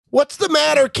What's the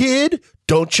matter, kid?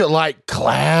 Don't you like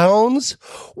clowns?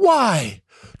 Why?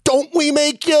 Don't we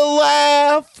make you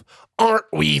laugh? Aren't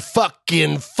we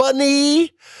fucking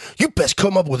funny? You best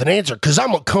come up with an answer, because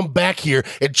I'm going to come back here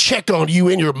and check on you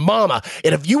and your mama.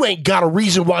 And if you ain't got a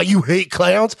reason why you hate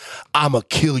clowns, I'm going to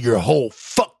kill your whole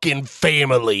fucking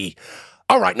family.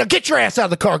 All right, now get your ass out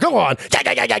of the car. Go on.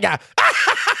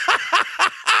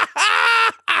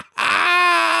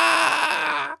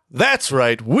 That's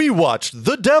right. We watched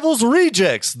The Devil's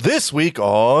Rejects this week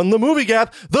on The Movie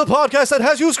Gap, the podcast that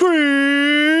has you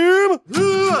scream.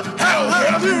 How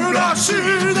have you not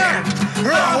seen that?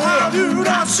 How have you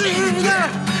not seen that?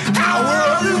 How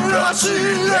have you not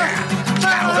seen that?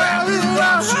 How have you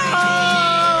not seen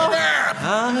that?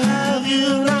 How have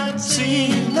you not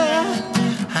seen that?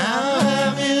 How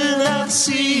have you not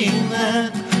seen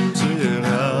that?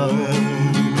 How have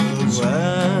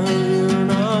you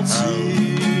not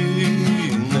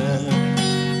seen that?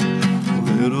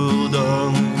 Little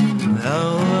darling,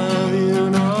 how have you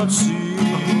not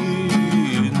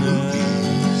seen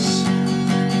this?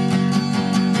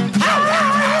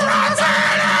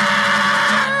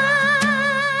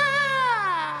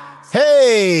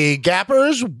 Hey,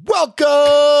 Gappers,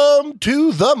 welcome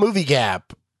to The Movie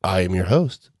Gap. I am your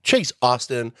host, Chase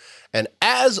Austin, and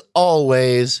as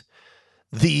always,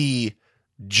 the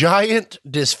giant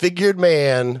disfigured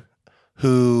man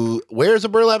who wears a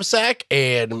burlap sack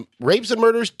and rapes and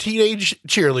murders teenage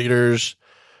cheerleaders,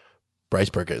 Bryce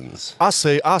Perkins. I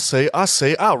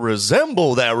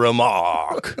resemble that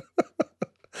remark.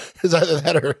 Is either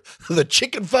that or the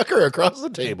chicken fucker across the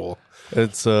table?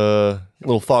 It's a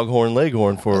little foghorn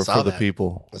leghorn for the that.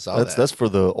 people. That's That's for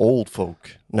the old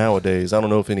folk nowadays. I don't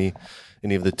know if any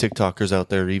of the TikTokers out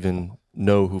there even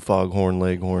know who foghorn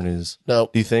leghorn is. No,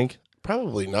 Do you think?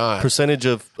 probably not. Percentage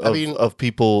of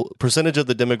people, percentage of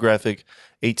the demographic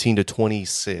 18 to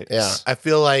 26. Yeah, I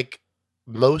feel like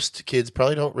most kids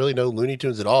probably don't really know Looney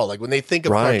Tunes at all. Like when they think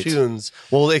of Right. cartoons,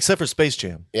 Well, except for Space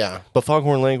Jam. yeah, But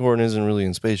Foghorn Leghorn isn't really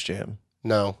in Space Jam,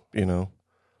 no. you know?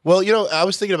 Well, I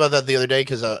was thinking about that the other day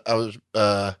because I was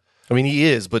I mean, he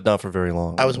is, but not for very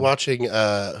long. I was watching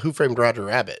Who Framed Roger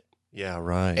Rabbit, Yeah,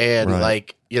 right. and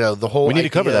right. the whole we need to idea-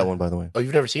 cover that one, by the way. Oh,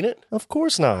 you've never seen it? Of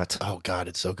course not. Oh God,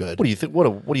 it's so good. What do you think?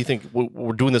 What do you think?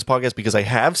 We're doing this podcast because I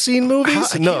have seen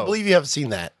movies? I can't believe you haven't seen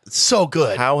that. It's so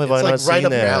good. How have it's I not right seen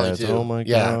up your that? alley too. Oh my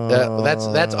Yeah, God.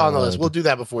 that's on the list. We'll do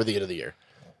that before the end of the year.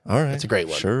 All right. It's a great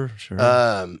one. Sure.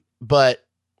 But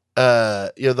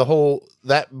the whole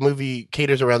that movie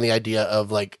caters around the idea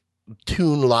of like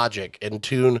tune logic and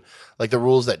tune like the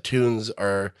rules that tunes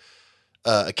are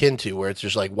akin to, where it's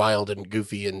just like wild and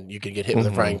goofy and you can get hit with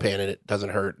a frying pan and it doesn't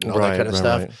hurt and all that kind of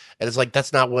stuff. Right. And it's like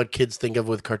that's not what kids think of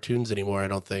with cartoons anymore, I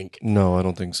don't think, No, I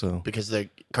don't think so. because the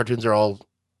cartoons are all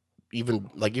even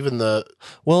the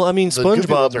Well, I mean, the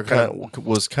goofy ones are SpongeBob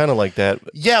was kind of like that,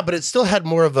 yeah, but it still had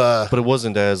more of a but it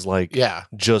wasn't as like yeah.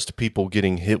 just people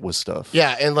getting hit with stuff.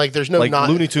 Yeah, and like there's no like non-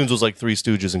 Looney Tunes was like Three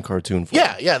Stooges in cartoon form.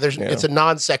 Yeah, there's Yeah. it's a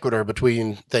non sequitur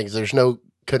between things. There's no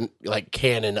like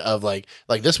canon of like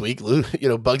this week,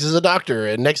 Bugs is a doctor,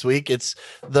 and next week it's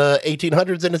the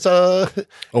 1800s and it's a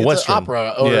Western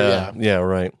opera. Or, yeah,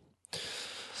 right.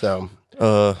 So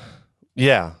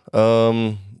Yeah.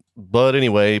 But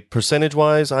anyway, percentage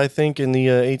wise, I think in the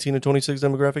 18 to 26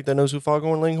 demographic that knows who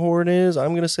Foghorn Leghorn is, I'm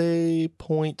going to say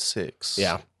 0.6.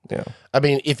 yeah, Yeah. I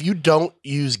mean, if you don't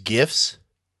use GIFs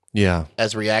Yeah.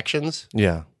 as reactions,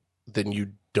 Yeah. then you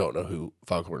don't know who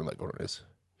Foghorn Leghorn is.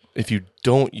 If you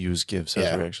don't use GIFs as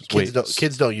Yeah, reactions.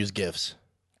 kids don't use GIFs.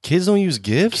 Kids don't use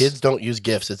GIFs? Kids don't use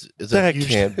GIFs. It's That a huge,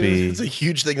 can't be. It's a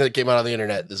huge thing that came out on the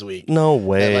internet this week. No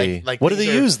way. And, like, what do these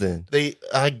they are- use then?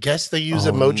 I guess they use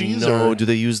Oh, emojis. No, or do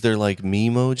they use their like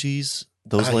memojis?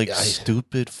 Those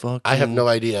stupid fucking. I have no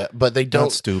idea, but they don't.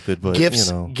 Not stupid, but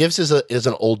GIFs GIFs is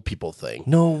an old people thing.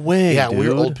 No way. Yeah, dude.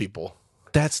 we're old people.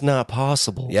 That's not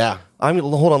possible. Yeah.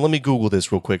 Hold on. Let me Google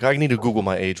this real quick. I need to Google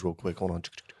my age real quick. Hold on.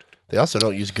 They also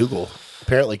don't use Google.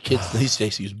 Apparently, kids these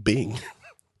days use Bing.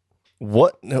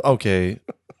 What? No, okay.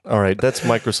 All right. That's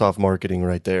Microsoft marketing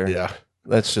right there. Yeah.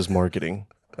 That's just marketing.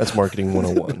 That's marketing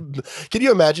 101. Can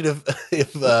you imagine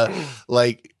if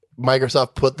like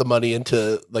Microsoft put the money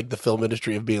into like the film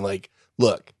industry of being like,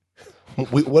 look,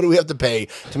 what do we have to pay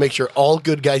to make sure all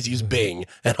good guys use Bing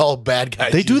and all bad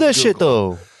guys? They do use that Google? shit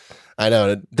though. I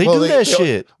know They do that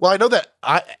shit. Well, I know that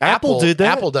Apple did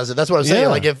that. Apple does it. That's what I'm saying.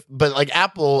 Yeah. Like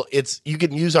Apple, it's you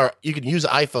can use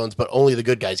iPhones, but only the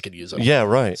good guys can use them. Yeah,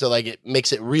 right. So like it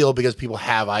makes it real because people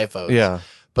have iPhones. Yeah.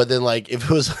 But then like if it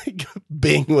was like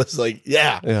Bing was like,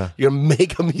 yeah, Yeah. you're gonna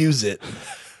make them use it.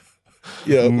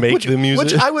 Make the music.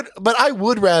 Which I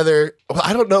would rather. Well,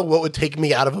 I don't know what would take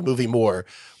me out of a movie more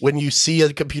when you see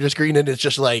a computer screen and it's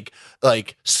just like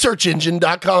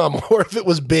searchengine.com, or if it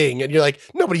was Bing and you're like,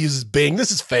 nobody uses Bing.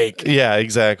 This is fake. Yeah,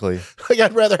 exactly. Like,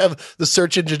 I'd rather have the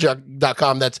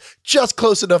searchengine.com that's just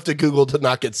close enough to Google to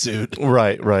not get sued.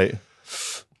 Right.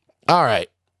 All right.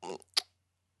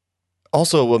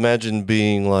 Also, imagine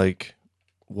being like,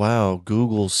 wow,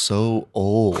 Google's so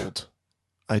old.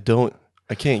 I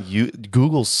can't use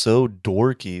Google's so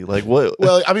dorky. Like what?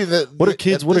 Well, I mean, what are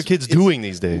kids doing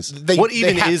these days? What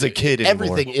even is a kid anymore?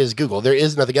 Everything is Google. There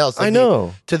is nothing else. I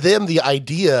know. To them, the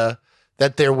idea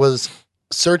that there was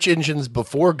search engines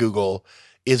before Google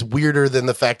is weirder than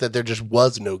the fact that there just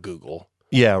was no Google.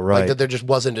 Yeah, right. Like that there just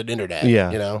wasn't an internet.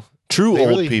 Yeah. You know? True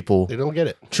old people. They don't get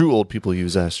it. True old people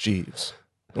use Ask Jeeves.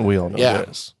 We all know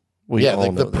this.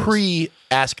 Like the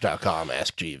pre-ask.com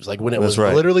Ask Jeeves. Like when it was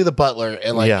right. literally the butler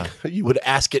and like you would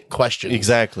ask it questions.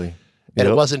 Exactly. And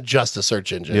it wasn't just a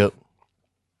search engine. Yep.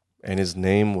 And his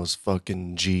name was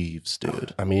fucking Jeeves,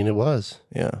 dude. I mean, it was.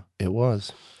 Yeah. It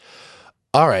was.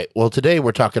 All right. Well, today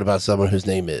we're talking about someone whose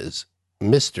name is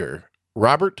Mr.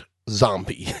 Robert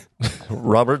Zombie.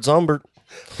 Robert Zombert.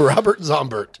 Robert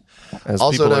Zombert. As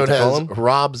also known call as him.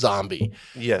 Rob Zombie.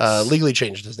 Yes. Legally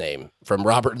changed his name from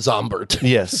Robert Zombert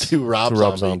yes. to Rob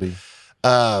Zombie.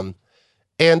 And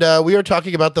we are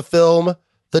talking about the film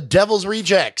The Devil's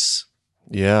Rejects.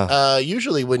 Yeah.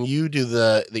 Usually when you do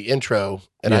the intro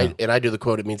and I do the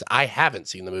quote, it means I haven't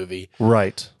seen the movie.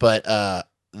 Right. But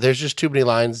there's just too many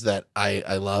lines that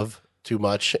I love too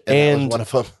much, and that was one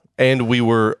of them. And we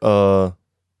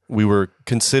were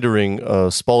considering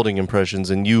Spalding impressions,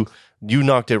 and you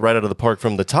knocked it right out of the park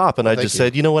from the top, and I just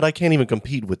said, you know what, I can't even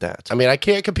compete with that. I mean, I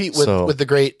can't compete with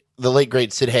the late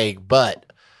great Sid Haig, but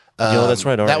that's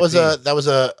right. That was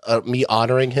a me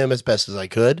honoring him as best as I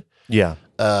could. Yeah.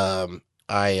 The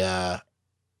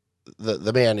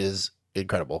man is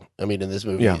incredible. I mean, in this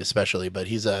movie especially, but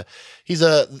he's a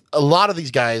lot of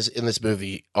these guys in this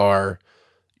movie are,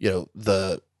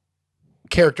 the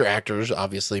character actors,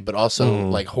 obviously, but also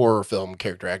like horror film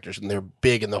character actors, and they're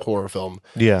big in the horror film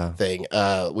thing.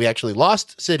 We actually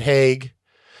lost Sid Haig.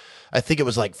 I think it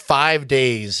was like 5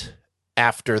 days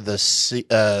after the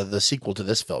sequel to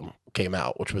this film came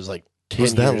out, which was like 10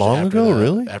 was that years long after ago?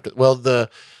 Really? The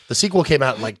sequel came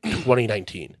out in like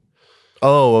 2019.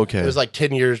 Oh, okay. It was like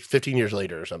 10 years, 15 years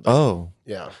later or something. Oh,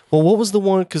 yeah. Well, what was the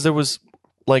one? Because there was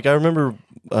like I remember.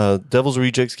 Devil's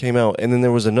Rejects came out, and then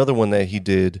there was another one that he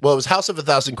did. Well, it was House of a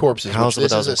Thousand Corpses. House of a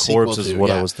Thousand Corpses is what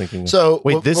I was thinking. So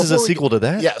wait, this is a sequel to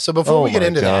that? Yeah. So before we get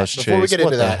into that,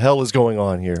 what the hell is going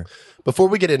on here? Before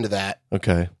we get into that,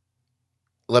 okay,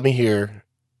 let me hear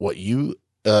what you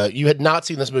had not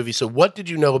seen this movie. So what did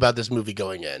you know about this movie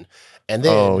going in? And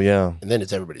then, and then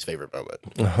it's everybody's favorite moment.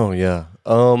 Oh yeah.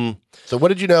 So what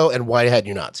did you know, and why had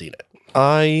you not seen it?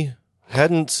 I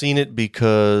hadn't seen it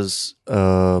because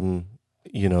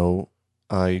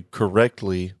I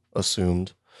correctly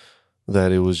assumed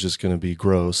that it was just going to be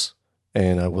gross,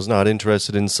 and I was not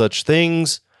interested in such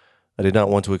things. I did not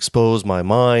want to expose my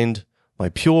mind, my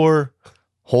pure,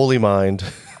 holy mind,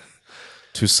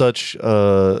 to such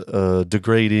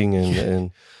degrading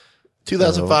and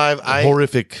 2005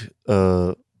 horrific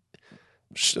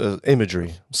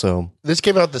imagery. So this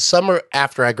came out the summer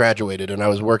after I graduated, and I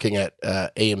was working at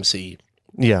AMC.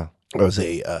 Yeah, I was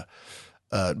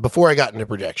before I got into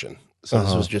projection. So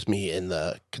this was just me in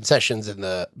the concessions and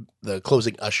the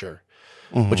closing usher,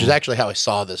 which is actually how I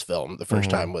saw this film the first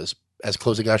time. Was as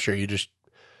closing usher, you just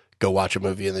go watch a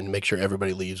movie and then make sure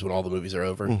everybody leaves when all the movies are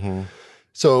over.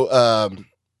 So,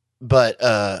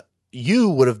 but you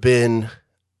would have been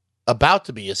about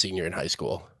to be a senior in high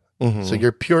school. So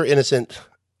you're pure innocent,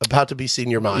 about to be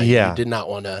senior mind. Yeah. You did not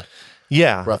want to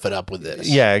rough it up with this.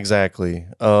 Yeah, exactly.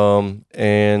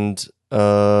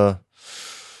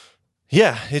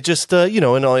 Yeah, it just,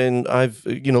 and I've,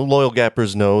 loyal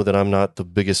gappers know that I'm not the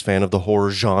biggest fan of the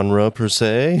horror genre per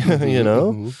se,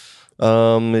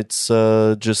 It's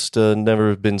just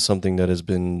never been something that has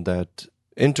been that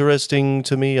interesting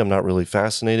to me. I'm not really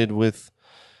fascinated with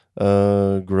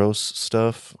gross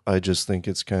stuff. I just think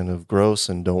it's kind of gross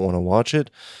and don't want to watch it.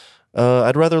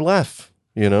 I'd rather laugh,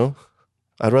 I'd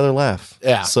rather laugh.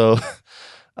 Yeah. So,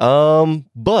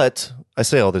 but I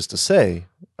say all this to say,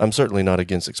 I'm certainly not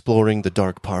against exploring the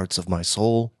dark parts of my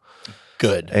soul.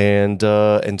 Good.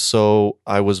 And so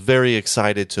I was very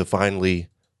excited to finally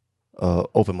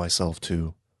open myself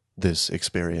to this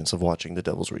experience of watching The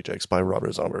Devil's Rejects by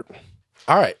Robert Zombert.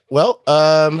 All right. Well,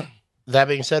 that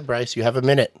being said, Bryce, you have a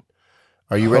minute.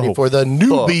 Are you ready for the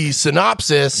newbie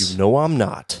synopsis? You know I'm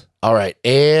not. All right.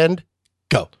 And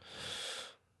go.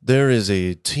 There is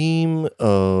a team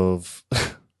of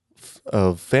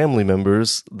family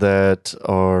members that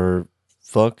are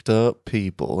fucked up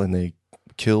people, and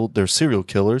they're serial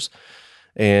killers,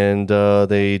 and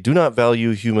they do not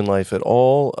value human life at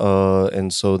all,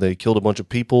 and so they killed a bunch of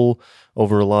people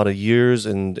over a lot of years,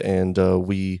 and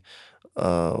we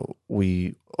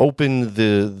opened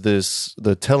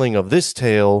the telling of this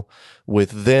tale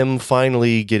with them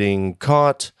finally getting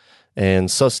caught and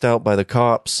sussed out by the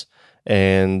cops,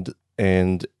 and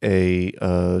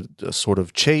a sort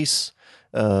of chase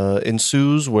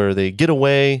ensues where they get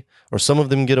away, or some of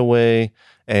them get away,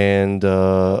 and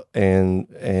then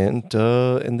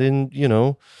you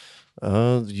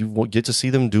get to see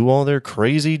them do all their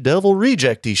crazy devil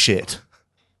rejecty shit,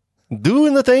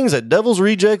 doing the things that devil's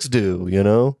rejects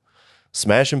do,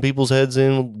 smashing people's heads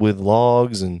in with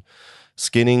logs and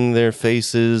skinning their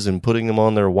faces and putting them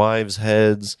on their wives'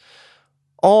 heads.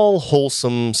 All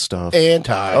wholesome stuff. And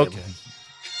time. Okay.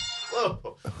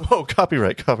 Whoa,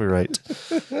 copyright.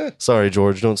 Sorry,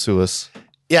 George, don't sue us.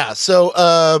 Yeah,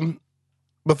 so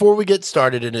before we get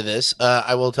started into this,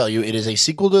 I will tell you it is a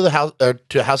sequel to House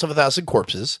of a Thousand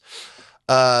Corpses.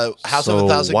 House of a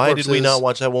Thousand why Corpses. did we not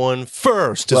watch that one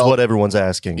first? Is Well, what everyone's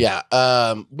asking. Yeah.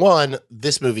 One,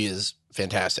 this movie is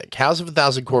fantastic. House of a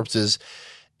Thousand Corpses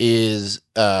is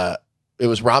it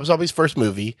was Rob Zombie's first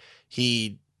movie.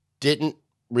 He didn't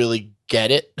really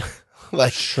get it.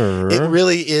 Like, Sure. it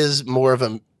really is more of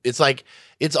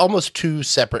it's almost two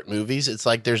separate movies. It's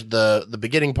like there's the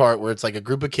beginning part where it's like a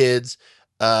group of kids,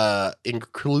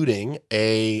 including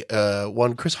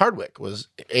one Chris Hardwick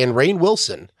and Rainn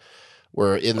Wilson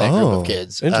were in that group of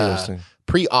kids. Interesting.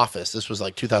 Pre-Office. This was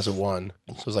like 2001.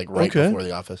 This was like right before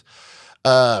The Office.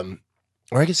 Or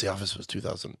I guess The Office was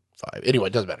 2005. Anyway,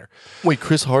 it doesn't matter. Wait,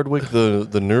 Chris Hardwick, the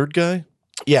nerd guy?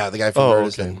 Yeah, the guy from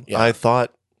Ernestine. Okay. Yeah. I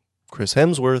thought Chris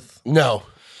Hemsworth. No,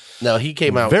 he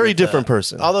came out Very with, different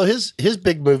person. Although his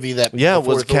big movie that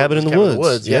was Cabin in the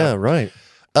Woods. Yeah, right.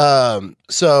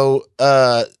 So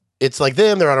it's like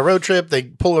them. They're on a road trip. They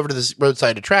pull over to this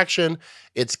roadside attraction.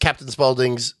 It's Captain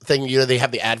Spaulding's thing. They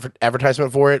have the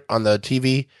advertisement for it on the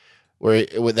TV, where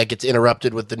that gets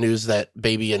interrupted with the news that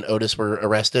Baby and Otis were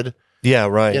arrested. Yeah,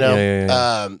 right.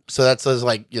 Yeah. So that's this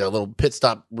little pit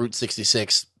stop Route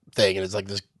 66 thing, and it's like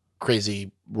this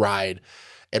crazy ride.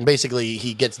 And basically,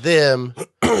 he gets them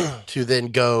to then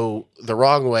go the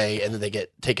wrong way, and then they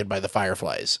get taken by the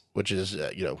Fireflies, which is,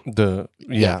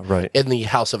 right. In the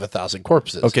House of a Thousand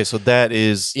Corpses. Okay, so that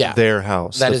is their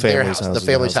house. That is their house, the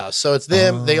family's house. So it's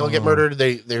them. They all get murdered.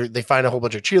 They find a whole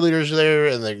bunch of cheerleaders there,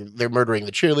 and they're murdering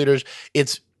the cheerleaders.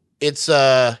 It's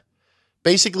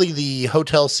basically the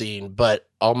hotel scene, but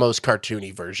almost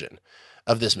cartoony version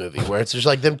of this movie, where it's just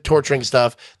like them torturing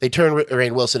stuff. They turn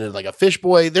Rainn Wilson into like a fish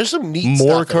boy. There's some neat stuff.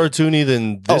 More cartoony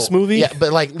than this movie? Yeah,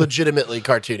 but like legitimately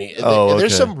cartoony. And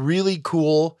there's some really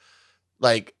cool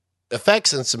like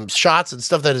effects and some shots and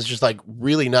stuff that is just like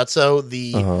really nutso.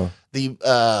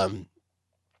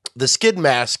 The skid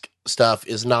mask stuff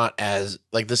is not as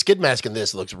like the skid mask in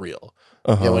this looks real.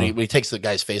 When he takes the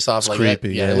guy's face off, it's like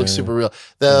creepy. That, it looks super real.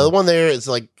 The one there is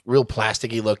like real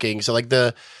plasticky looking. So like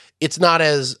it's not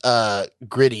as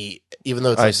gritty, even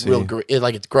though it's like real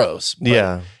it's gross.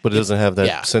 But it doesn't have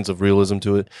that sense of realism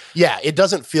to it. Yeah, it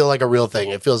doesn't feel like a real thing.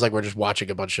 It feels like we're just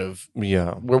watching a bunch of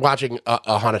we're watching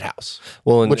a haunted house.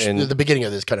 Well, which the beginning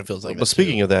of this kind of feels like. But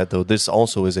speaking of that, though, this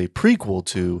also is a prequel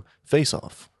to Face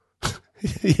Off.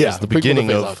 Yeah, the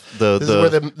beginning of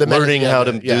the learning how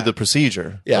to do the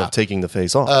procedure of taking the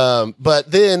face off. But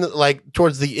then, like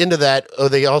towards the end of that,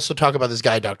 they also talk about this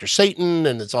guy, Dr. Satan,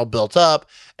 and it's all built up.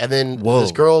 And then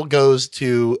this girl goes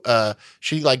to,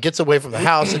 she like gets away from the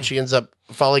house, and she ends up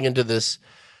falling into this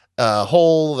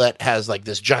hole that has like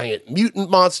this giant mutant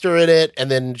monster in it.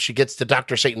 And then she gets to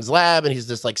Dr. Satan's lab, and he's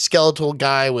this like skeletal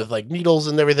guy with like needles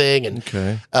and everything. And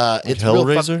it's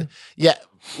Hellraiser. Yeah.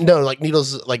 No, like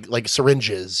needles, like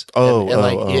syringes.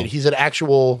 He's an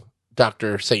actual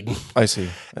Dr. Satan. I see.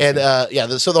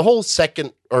 So the whole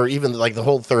second, or even like the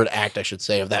whole third act, I should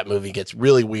say, of that movie gets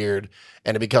really weird,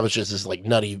 and it becomes just this like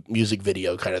nutty music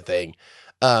video kind of thing.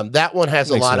 That one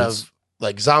has a lot of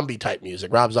like zombie type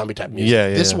music, Rob Zombie type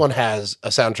music. This one has a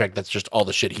soundtrack that's just all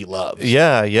the shit he loves.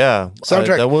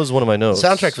 Soundtrack. That was one of my notes.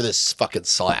 Soundtrack for this fucking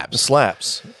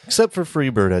slaps. Except for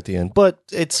Freebird at the end, but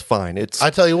it's fine. I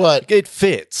tell you what, it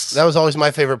fits. That was always my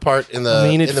favorite part in the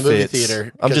movie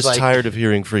theater. I'm just tired of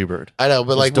hearing Freebird. I know,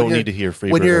 but like don't need to hear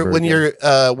Freebird when you're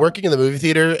working in the movie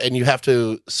theater and you have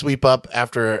to sweep up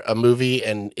after a movie,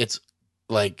 and it's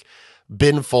like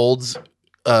Ben Folds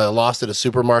lost at a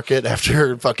supermarket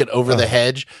after fucking Over the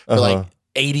Hedge for like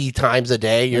 80 times a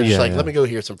day. You're just Yeah, like, yeah. let me go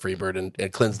hear some Freebird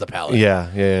and cleanse the palate.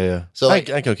 Yeah. So like,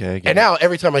 okay, I get and it. now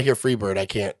every time I hear Freebird, I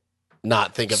can't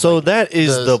not think of. So like, that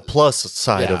is the plus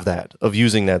side Yeah. of that, of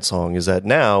using that song, is that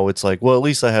now it's like, well, at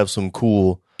least I have some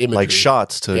cool Imagery. like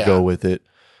shots to Yeah. go with it.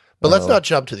 But let's not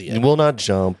jump to the end. We'll not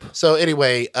jump. So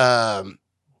anyway,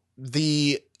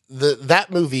 that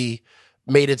movie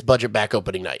made its budget back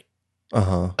opening night,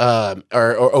 or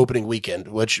opening weekend,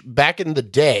 which back in the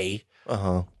day,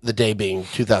 the day being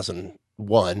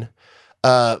 2001,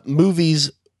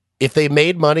 movies, if they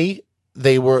made money,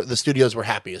 the studios were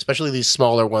happy, especially these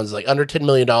smaller ones, like under $10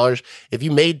 million. If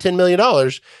you made $10 million,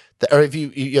 or if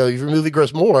if your movie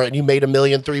grossed more and you made $1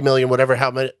 million, $3 million, whatever,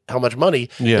 how much money,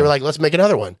 they were like, let's make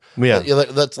another one. Yeah.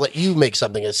 Let's let you make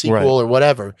something, a sequel Right. or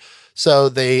whatever. So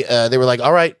they were like,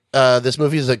 all right, this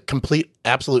movie is a complete,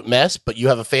 absolute mess, but you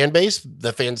have a fan base.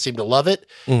 The fans seem to love it.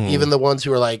 Even the ones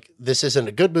who are like, this isn't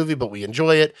a good movie, but we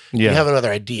enjoy it. Yeah. You have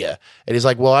another idea. And he's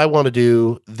like, well, I want to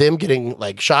do them getting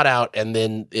like shot out and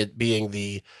then it being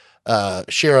the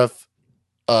sheriff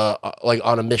like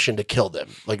on a mission to kill them.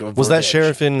 Like, Was that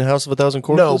sheriff in House of a Thousand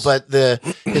Corpses? No, but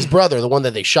his brother, the one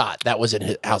that they shot, that was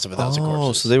in House of a Thousand Corpses.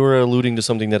 Oh, so they were alluding to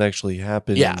something that actually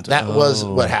happened. Yeah, that was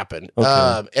what happened.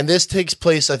 Okay. And this takes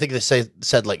place, I think they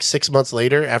said like 6 months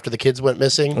later after the kids went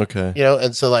missing. Okay.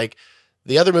 And so like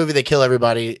the other movie, they kill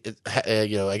everybody.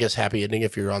 I guess happy ending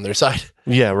if you're on their side.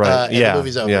 Yeah, right. And the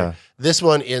movie's over. Yeah. This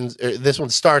one ends. This one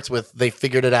starts with they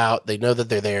figured it out. They know that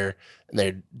they're there,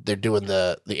 and they're doing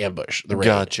the ambush. The raid.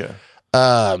 Gotcha.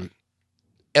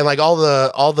 And like all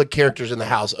the characters in the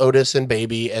house, Otis and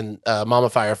Baby and Mama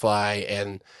Firefly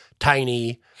and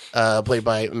Tiny, played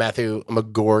by Matthew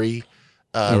McGorry,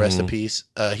 rest in peace.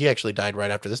 He actually died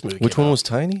right after this movie. Which came one out. was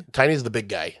Tiny? Tiny's the big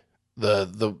guy,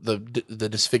 the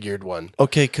disfigured one.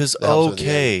 Okay, because helps with the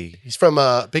end. He's from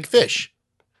Big Fish.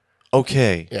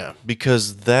 Okay, Yeah,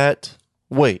 because that.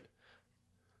 Wait,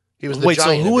 he was. The wait. So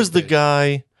giant who in was Big the Fish.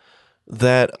 guy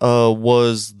that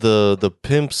was the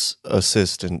pimp's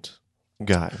assistant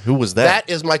guy? Who was that? That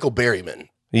is Michael Berryman.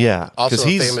 Yeah, Also a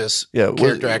he's famous yeah,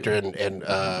 character actor and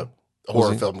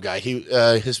horror he? film guy. He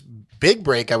his big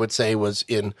break, I would say, was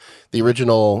in the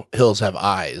original Hills Have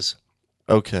Eyes.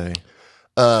 Okay.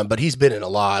 But he's been in a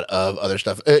lot of other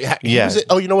stuff. Yeah.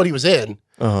 You know what he was in?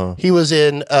 He was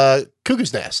in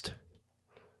Cuckoo's Nest.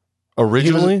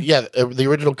 Originally? The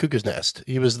original Cuckoo's Nest.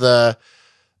 He was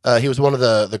he was one of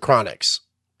the Chronics.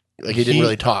 Like he didn't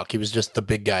really talk. He was just the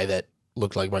big guy that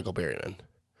looked like Michael Berryman.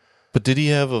 But did he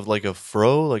have a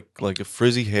fro, like a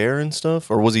frizzy hair and stuff,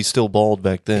 or was he still bald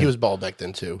back then? He was bald back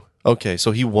then too. Okay,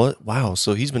 so he was. Wow,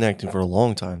 so he's been acting for a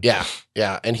long time. Yeah,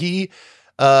 and he,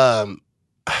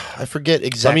 I forget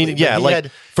exactly. I mean, yeah, but he like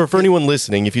had- for anyone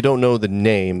listening, if you don't know the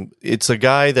name, it's a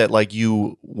guy that like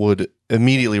you would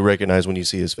immediately recognize when you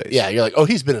see his face. yeah, you're like, oh,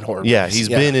 he's been in horror. Yeah, movies. he's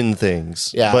been in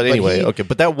things. Yeah, but but anyway, he- okay,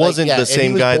 but that wasn't yeah, the and he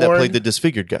same was guy that born- played the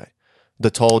disfigured guy, the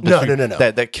tall. No.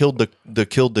 That killed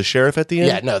the sheriff at the end.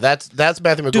 Yeah, no, that's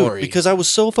Matthew Dude, McGorry. because I was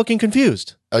so fucking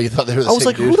confused. Oh, you thought they were the I was same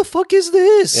like, dude? who the fuck is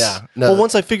this? Yeah, no. Well,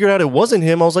 once I figured out it wasn't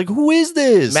him, I was like, who is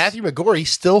this? Matthew McGorry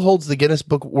still holds the Guinness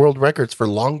Book World Records for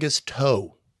longest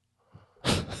toe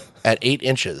at 8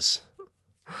 inches.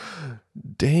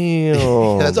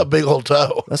 Damn. That's a big old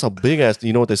toe. That's a big ass.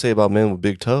 You know what they say about men with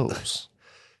big toes?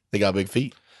 They got big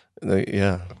feet.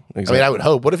 Yeah, exactly. I mean, I would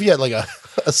hope. What if you had like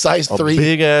a size 3,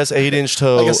 big ass 8 inch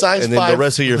toe, Like a size and then 5 the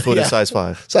rest of your foot yeah. is size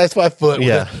 5. size 5 foot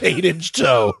Yeah. with an 8-inch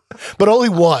toe, but only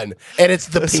one, and it's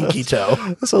the pinky toe.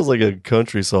 That sounds like a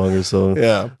country song or something.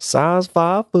 Yeah. Size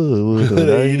 5 foot with an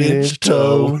 8 inch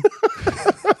toe.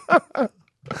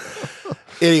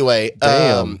 Anyway,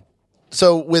 Damn.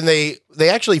 so when they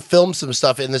actually filmed some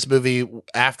stuff in this movie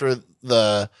after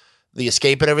the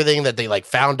escape and everything, that they like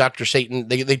found Dr. Satan.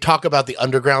 They talk about the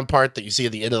underground part that you see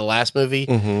at the end of the last movie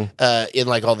in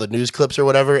like all the news clips or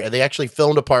whatever. And they actually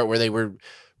filmed a part where they were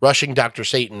rushing Dr.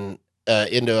 Satan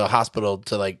into a hospital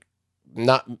to like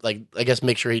not like, I guess,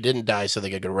 make sure he didn't die so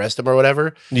they could arrest him or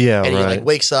whatever. Yeah, And he right. like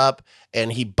wakes up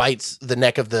and he bites the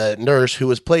neck of the nurse, who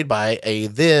was played by a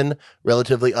then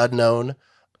relatively unknown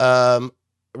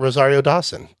Rosario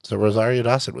Dawson. So Rosario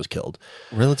Dawson was killed.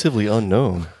 Relatively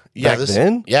unknown. Yeah, Back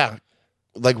then? Yeah,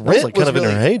 like That was Rent like kind of in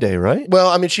really- her heyday, right? Well,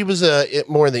 I mean, she was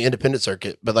more in the independent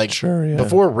circuit, but like Sure, yeah.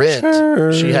 before Rent,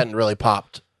 Sure. she hadn't really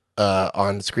popped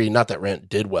on screen. Not that Rent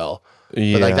did well,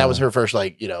 Yeah. but like that was her first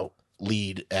like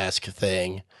lead-esque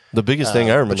thing. The biggest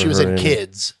thing I remember. But she was her in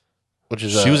Kids, which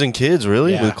is She was in Kids,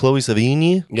 really? yeah. With Chloe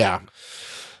Sevigny? yeah.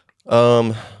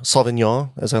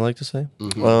 Sauvignon, as I like to say.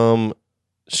 Mhm.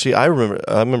 I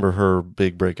remember her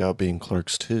big breakout being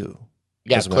Clerks 2.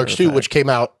 Yeah, as a matter Clerks of 2, fact. which came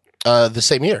out the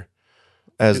same year.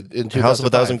 as in House of a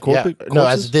 2005. Thousand Corpses? No,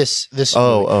 as this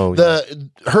Oh, movie.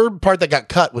 Her part that got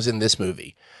cut was in this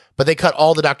movie, but they cut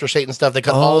all the Dr. Satan stuff. They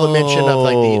cut all the mention of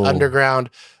like the underground,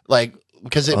 like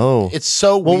because it's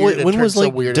so weird. When was so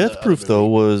like weird in the Death other Proof though?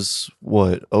 movie. Was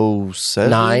what 07?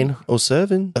 9?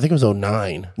 07? I think it was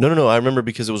 09. No. I remember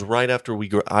because it was right after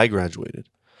I graduated,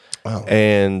 Oh.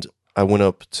 and I went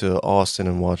up to Austin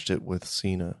and watched it with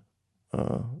Cena.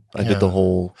 I did the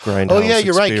whole Grindhouse. Oh yeah,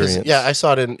 you're right. Experience I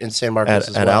saw it in San Marcos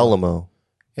as at well. Alamo.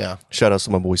 Yeah, Shout out to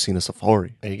my boy Cena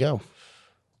Safari. there you go.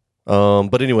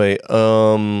 But anyway,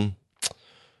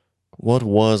 what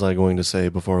was I going to say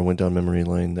before I went down memory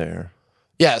lane there?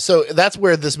 Yeah, so that's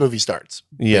where this movie starts.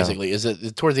 Yeah. Basically, is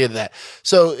it towards the end of that?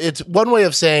 So it's one way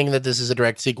of saying that this is a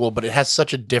direct sequel, but it has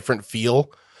such a different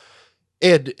feel.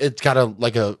 It's got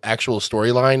like a actual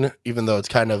storyline, even though it's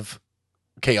kind of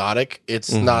chaotic.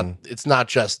 It's not. It's not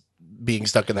just being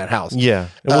stuck in that house. Yeah,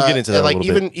 and we'll get into that. Like a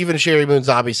little bit. even Sherry Moon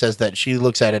Zombie says that she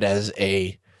looks at it as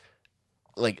a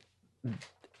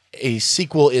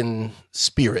sequel in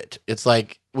spirit. It's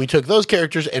like we took those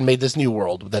characters and made this new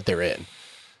world that they're in.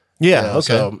 Yeah. You know, Okay.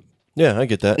 So, yeah, I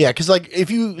get that. yeah, because like if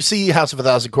you see House of a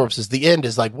Thousand Corpses, the end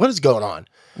is like, what is going on?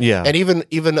 Yeah. And even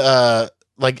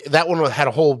like that one had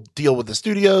a whole deal with the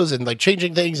studios and like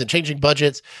changing things and changing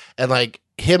budgets and like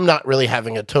him not really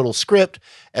having a total script.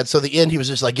 And so the end, he was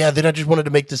just like, yeah, then I just wanted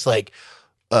to make this like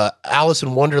Alice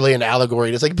in Wonderland allegory.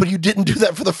 And it's like, but you didn't do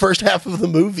that for the first half of the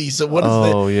movie. So what is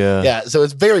that? Oh yeah. Yeah. So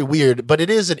it's very weird, but it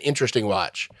is an interesting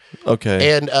watch.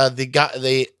 Okay. And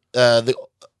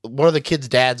one of the kids'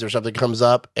 dads or something comes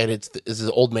up, and it's this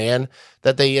old man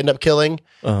that they end up killing,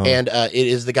 and it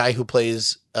is the guy who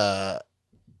plays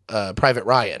Private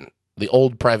Ryan, the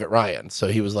old Private Ryan. So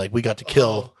he was like, we got to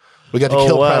kill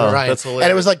Private Ryan, That's and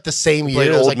it was like the same year. It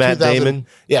was old like Matt 2000, Damon.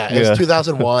 Yeah, it was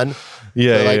 2001.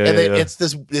 Yeah, So, like, yeah, and yeah.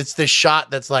 it's this shot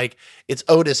that's like it's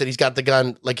Otis, and he's got the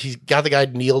gun, like he's got the guy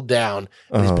kneeled down,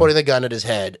 and he's pointing the gun at his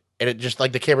head. And it just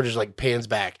like the camera just like pans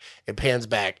back and pans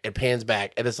back and pans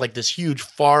back. And it's like this huge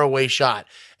far away shot.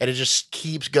 And it just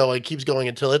keeps going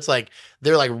until it's like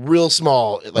they're like real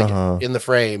small, like in the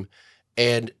frame.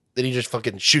 And then he just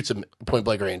fucking shoots him point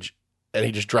blank range and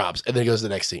he just drops. And then he goes to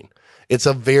the next scene. It's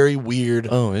a very weird,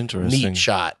 interesting, neat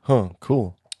shot. Huh,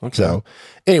 cool. Okay. So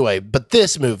anyway, but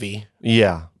this movie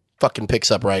yeah, fucking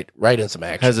picks up right in some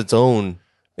action. has its own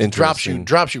interesting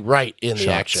drops you right in the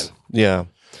shots. action. Yeah.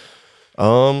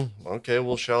 Okay,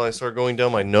 well, shall I start going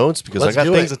down my notes? Because Let's I got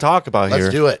do things it. to talk about here.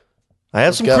 Let's do it. I have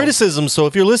Let's some go. criticism, so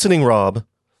if you're listening, Rob,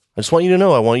 I just want you to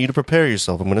know, I want you to prepare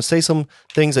yourself. I'm going to say some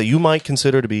things that you might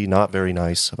consider to be not very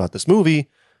nice about this movie,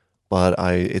 but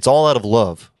it's all out of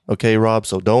love, okay, Rob?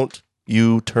 So don't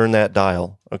you turn that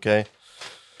dial, okay?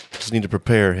 Just need to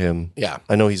prepare him. Yeah.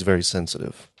 I know he's very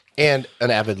sensitive. And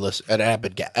an avid gapper.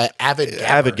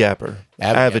 Avid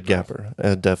gapper,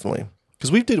 definitely.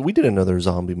 Because we did another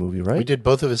zombie movie, right? We did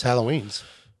both of his Halloweens.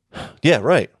 Yeah,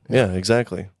 right. Yeah,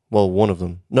 exactly. Well, one of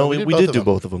them. No, we did do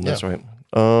both of them. That's right.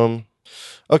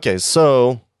 Okay,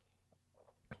 so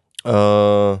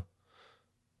right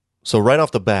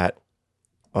off the bat,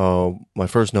 my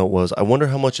first note was, I wonder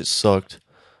how much it sucked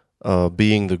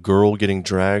being the girl getting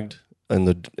dragged in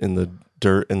the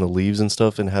dirt and the leaves and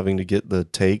stuff and having to get the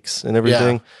takes and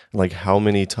everything. Yeah. Like how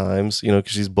many times, because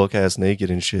she's buck ass naked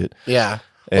and shit. Yeah.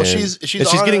 And, Well, she's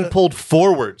getting pulled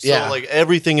forward. So Yeah. like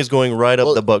everything is going right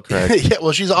up the butt crack. Yeah,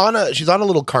 well, she's on a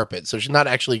little carpet, so she's not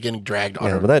actually getting dragged on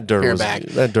her. But that dirt bare was back.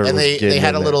 that dirt And was they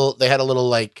had a in little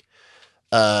like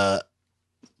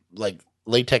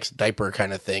latex diaper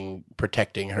kind of thing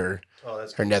protecting her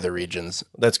her nether regions. there.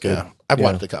 That's good. Yeah, I've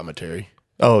watched the commentary.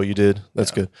 Oh, you did?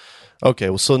 That's good. Okay,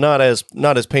 well, so not as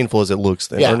painful as it looks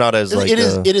then, Yeah, or not as like it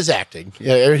is acting.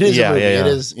 Yeah, it is. Yeah, a movie. yeah, yeah. It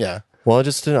is. Yeah, Well, I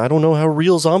don't know how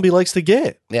real zombie likes to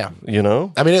get. yeah. I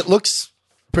mean, it looks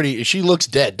pretty. She looks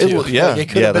dead too. Like, it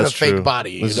could have been a that's fake true.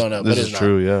 body. You don't know. This but is it's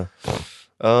true. Yeah.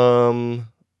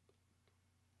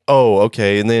 Oh,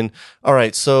 okay, and then all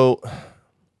right, so.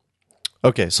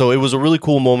 Okay, so it was a really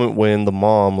cool moment when the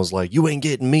mom was like, "You ain't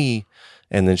getting me,"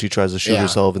 and then she tries to shoot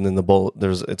herself, and then the bullet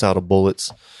it's out of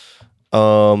bullets.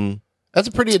 That's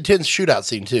a pretty intense shootout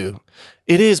scene too.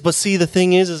 It is, but see, the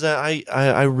thing is that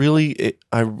I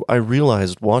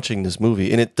realized watching this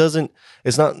movie, and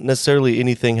it's not necessarily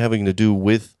anything having to do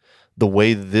with the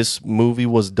way this movie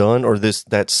was done or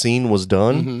that scene was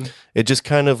done. Mm-hmm. It just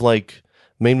kind of like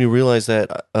made me realize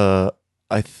that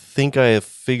I think I have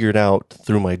figured out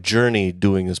through my journey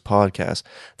doing this podcast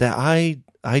that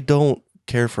I don't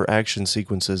care for action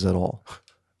sequences at all.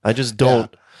 I just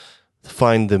don't.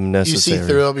 find them You necessary. see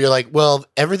through them, you're like, well,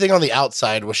 everything on the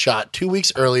outside was shot 2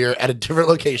 weeks earlier at a different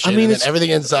location. I mean, and it's- then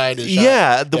everything inside is shot.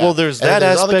 Yeah, well, there's And that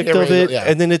there's all the aspect camera of it, angles, yeah.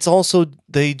 and then it's also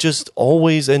they just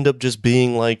always end up just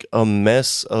being like a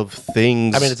mess of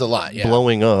things. I mean, it's a lot, yeah.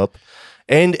 blowing up,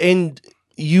 and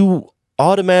you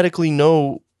automatically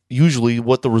know usually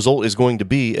what the result is going to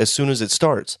be as soon as it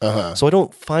starts. Uh-huh. So I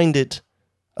don't find it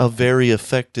a very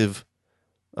effective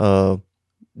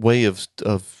way of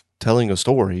telling a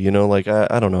story. You know, like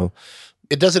I don't know.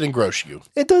 It doesn't engross you.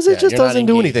 It does. Yeah, It just you're not doesn't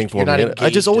do engaged. anything for You're not me. I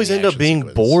engaged just in always the end up action being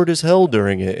sequence. bored as hell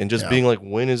during it, and just Yeah. being like,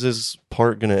 "When is this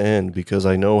part going to end?" Because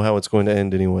I know how it's going to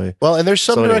end anyway. Well, and there's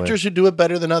some So anyway. directors who do it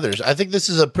better than others. I think this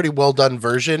is a pretty well done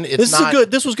version. It's This not, is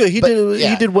good. This was good. He but, did.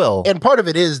 yeah. He did well. And part of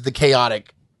it is the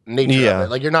chaotic nature Yeah. of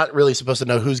it. Like you're not really supposed to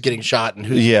know who's getting shot and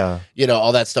who's, Yeah. you know,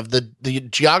 all that stuff. The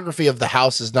geography of the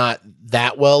house is not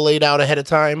that well laid out ahead of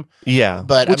time. Yeah.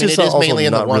 But, I mean, it is also mainly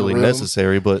in the not one really room.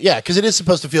 necessary, but Yeah, because it is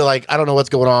supposed to feel like I don't know what's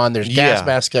going on. There's gas Yeah.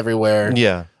 masks everywhere.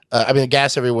 yeah. I mean,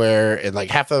 gas everywhere, and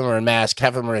like half of them are in masks, half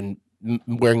of them are in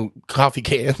wearing coffee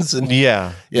cans, and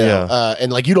Yeah. you know, Yeah.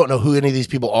 and like you don't know who any of these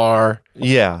people are.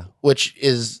 Yeah. Which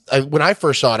is when I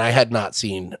first saw it, I had not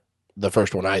seen the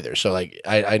first one either, so like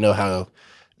I know how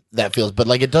that feels, but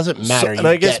like it doesn't matter. And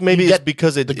I guess maybe it's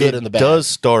because the good and the bad. does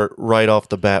start right off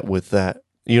the bat with that.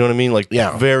 You know what I mean? Like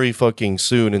Yeah. very fucking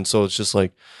soon, and so it's just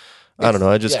like I don't know.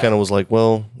 I just yeah. kind of was like,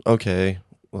 well, okay,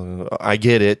 I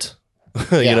get it.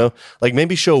 You Yeah. know, like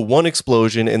maybe show one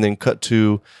explosion and then cut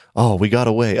to, oh, we got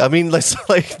away. I mean, let's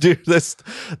like, dude,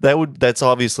 that's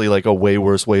obviously like a way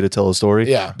worse way to tell a story.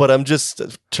 Yeah. But I'm just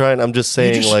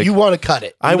saying, like, you want to cut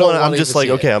it. I'm just like,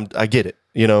 okay, I get it.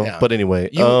 You know. Yeah. But anyway,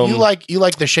 You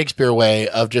like the Shakespeare way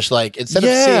of just like instead of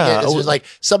Yeah. seeing it, it's just like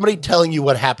somebody telling you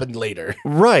what happened later.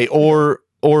 right, or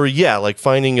yeah, like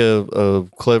finding a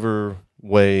clever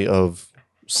way of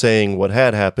saying what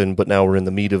had happened, but now we're in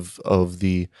the meat of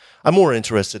the. I'm more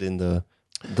interested in the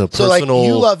So personal.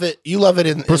 like you love it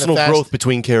in personal the fast, growth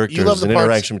between characters you love the and parts-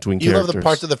 interaction between You characters. love the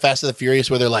parts of the Fast and the Furious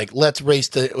where they're like, let's race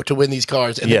to win these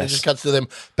cars, and then it Yes. just cuts to them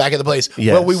back at the place.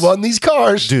 Yes. Well, we won these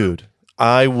cars. Dude,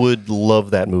 I would love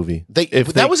that movie.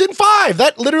 That was in 5.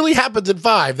 That literally happens in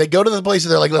 5. They go to the place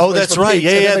and they're like, let's Oh, race that's for right. pigs,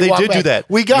 Yeah, and yeah, then they walk did do back. that.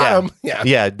 We got them. Yeah.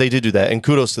 Yeah, they did do that, and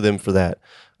kudos to them for that.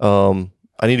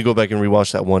 I need to go back and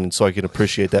rewatch that one, so I can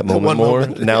appreciate that moment one more.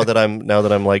 moment. Now that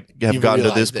I'm like have You've gotten to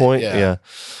this realized it, point. yeah.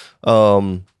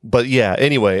 Yeah. But yeah.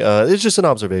 Anyway, it's just an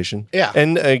observation. Yeah.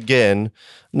 And again,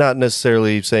 not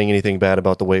necessarily saying anything bad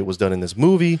about the way it was done in this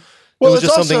movie. Well, it was it's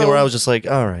just something also- where I was just like,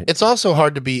 all right. It's also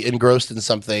hard to be engrossed in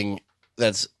something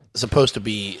that's supposed to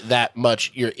be that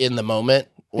much you're in the moment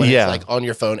when Yeah. it's like on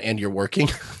your phone and you're working.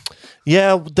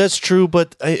 Yeah, that's true,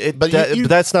 but But you-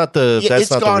 that's not the Yeah, that's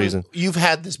it's not gone- the reason. You've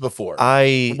had this before.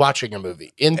 I watching a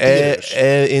movie in theaters.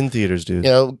 in theaters, dude.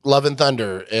 You know, Love and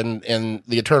Thunder and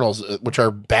The Eternals, which are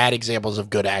bad examples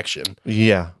of good action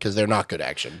Yeah. because they're not good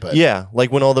action. But Yeah,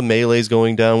 like when all the melee's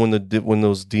going down, when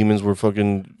those demons were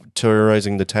fucking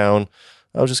terrorizing the town,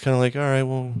 I was just kind of like, all right,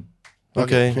 well,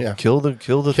 okay, yeah. kill the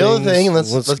Kill the things. thing and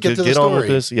let's get to the on with story.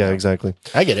 this. Yeah, exactly.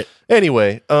 I get it.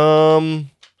 Anyway,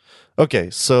 okay,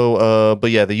 so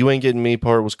but yeah, the "you ain't getting me"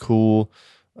 part was cool.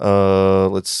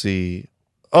 Let's see.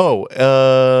 Oh,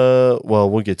 well,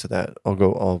 we'll get to that.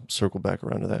 I'll circle back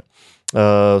around to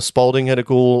that. Spalding had a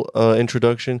cool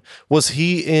introduction. Was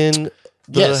he in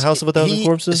the House of a Thousand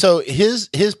Corpses? So his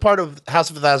part of House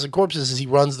of a Thousand Corpses is he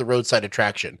runs the roadside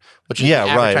attraction, which is Yeah,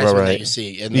 the right, advertisement right. that you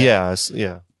see. And Yeah.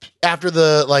 after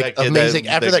the like amazing,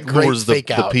 after that great lures fake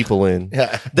the out, people in.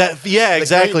 Yeah. Yeah,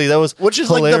 exactly. That was which is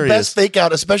hilarious. like the best fake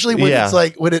out, especially when Yeah. it's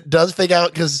like when it does fake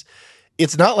out because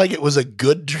it's not like it was a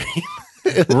good dream.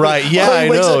 Right, yeah, He I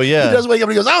wakes know, up- yeah. He does wake up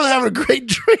and he goes, I was having a great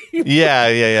dream.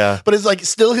 Yeah. But it's like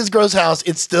still his gross house.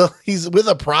 It's still he's with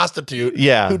a prostitute.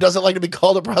 Yeah. Who doesn't like to be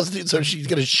called a prostitute, so she's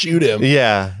gonna shoot him.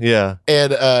 Yeah.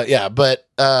 And but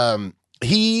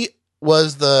he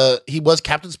was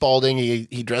Captain Spaulding.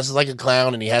 He dresses like a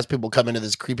clown and he has people come into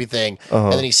this creepy thing, Uh-huh.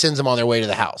 and then he sends them on their way to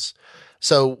the house.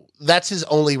 So that's his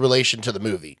only relation to the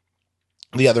movie.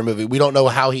 The other movie, we don't know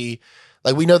how he.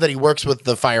 Like, we know that he works with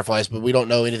the Fireflies, but we don't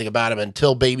know anything about him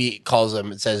until Baby calls him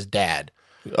and says, Dad.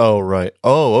 Oh, right.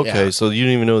 Oh, okay. Yeah. So you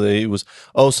didn't even know that he was.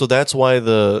 Oh, so that's why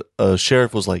the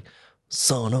sheriff was like,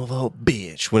 "Son of a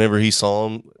bitch!" Whenever he saw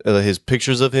him, his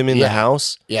pictures of him in the Yeah.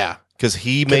 house, Yeah. because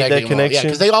he made that Connecting them all. Yeah, connection.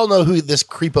 because they all know who this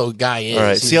creepo guy is. All right.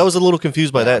 He's- See, I was a little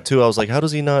confused by that too. I was like, how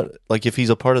does he not, like, if he's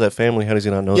a part of that family, how does he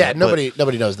not know Yeah, that? nobody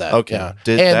knows that. But, okay. Yeah.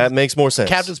 And that makes more sense.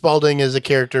 Captain Spaulding is a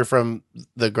character from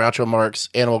the Groucho Marx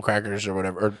Animal Crackers or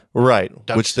whatever. Or Right.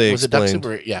 Duck- Which they was it Duck explained.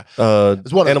 Super? Yeah.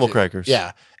 It's one of the Animal two. Crackers.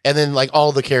 Yeah. And then like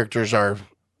all the characters are,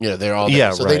 they're all there.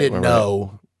 Yeah, So right, they didn't right.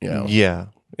 know Yeah.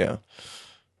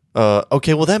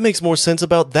 Okay, well, that makes more sense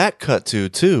about that cut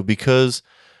too, because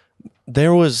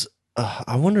there was.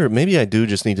 I wonder, maybe I do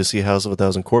just need to see House of a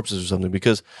Thousand Corpses or something,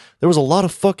 because there was a lot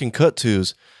of fucking cut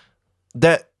tos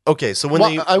that. Okay, so when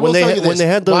they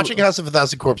had the watching House of a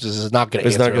Thousand Corpses is not going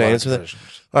to answer that.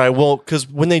 All right, well, because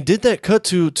when they did that cut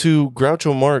to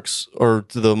Groucho Marx or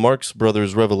to the Marx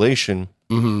Brothers revelation,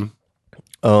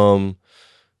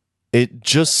 it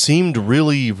just seemed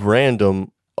really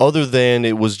random. Other than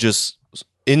it was just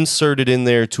inserted in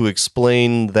there to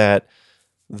explain that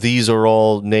these are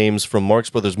all names from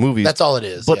Marx Brothers movies. That's all it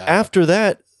is. But after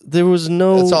that, there was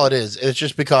no. That's all it is. It's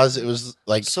just because it was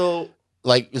like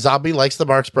Like Zombie likes the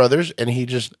Marx Brothers, and he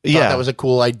just thought that was a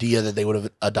cool idea that they would have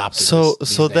adopted.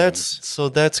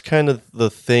 That's kind of the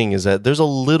thing, is that there's a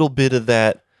little bit of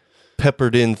that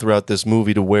peppered in throughout this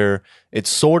movie to where it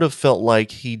sort of felt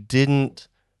like he didn't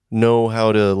know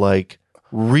how to like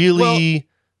really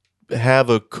have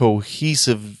a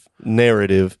cohesive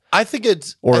narrative. I think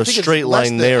it's a straight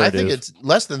line narrative. I think it's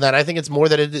less than that. I think it's more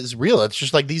that it is real. It's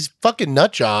just like these fucking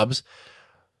nut jobs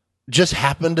just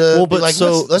happen to be like,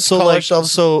 let's call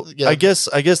ourselves. So I guess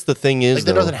the thing is, like,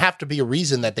 there doesn't have to be a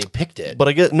reason that they picked it. But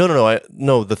I guess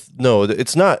no,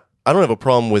 it's not. I don't have a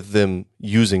problem with them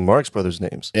using Marx Brothers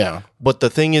names. Yeah. But the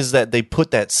thing is that they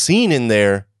put that scene in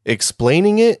there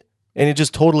explaining it, and it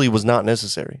just totally was not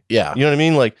necessary. Yeah. You know what I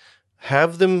mean? Like,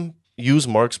 have them use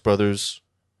Marx Brothers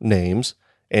names,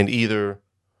 and either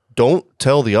don't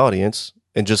tell the audience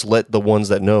and just let the ones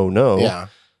that know. Yeah.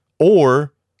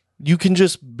 Or you can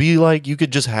just be like, you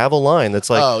could just have a line that's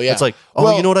like, it's like,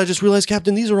 you know what I just realized,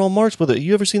 Captain? These are all Marx Brothers.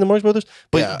 You ever seen the Marx Brothers?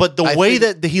 But the way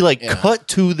that he cut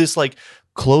to this like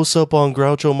close up on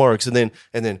Groucho Marx, and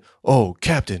then oh,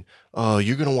 Captain,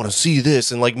 you're gonna want to see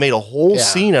this, and like made a whole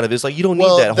scene out of it. It's like, you don't need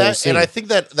that whole scene. And I think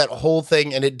that whole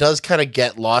thing, and it does kind of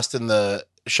get lost in the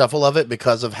shuffle of it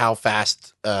because of how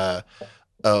fast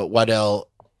Waddell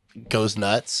goes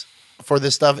nuts for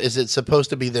this stuff. Is it's supposed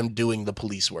to be them doing the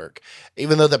police work,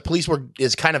 even though the police work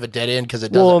is kind of a dead end because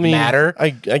it doesn't matter I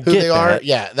who get they are. that.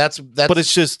 Yeah, that's. But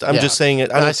it's just, I'm just saying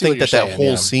it. I don't think that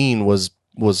whole scene was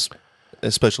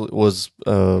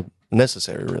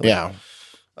necessary, really. Yeah.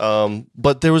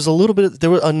 But there was a little bit. There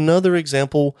was another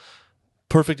example.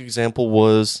 Perfect example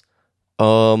was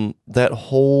that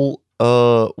whole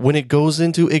when it goes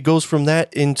from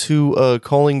that into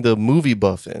calling the movie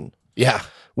buff in. Yeah.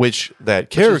 Which that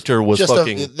character was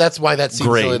fucking. That's why that scene's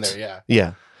great. still in there. Yeah.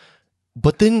 Yeah.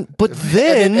 But then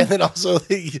and then also,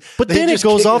 then it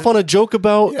goes off on a joke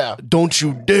about, don't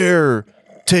you dare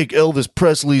take Elvis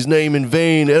Presley's name in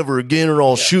vain ever again, or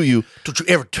I'll shoot you. Don't you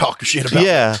ever talk shit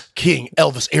about King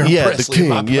Elvis Aaron Presley.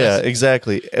 The king. Yeah,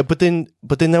 exactly. But then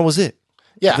that was it.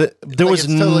 Yeah. There was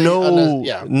totally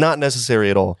not necessary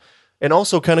at all. And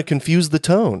also kind of confused the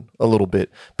tone a little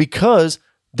bit, because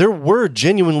there were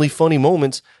genuinely funny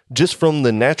moments just from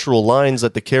the natural lines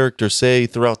that the characters say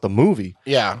throughout the movie.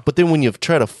 Yeah. But then when you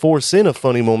try to force in a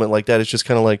funny moment like that, it's just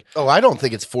kind of like... Oh, I don't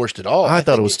think it's forced at all. I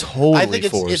thought it was totally forced. I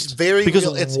think it's very... Because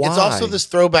real. It's also this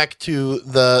throwback to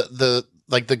the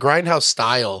Grindhouse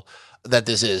style that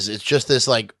this is. It's just this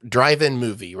like drive-in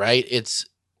movie, right? It's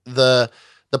the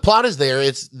plot is there.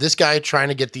 It's this guy trying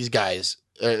to get these guys...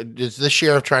 it's the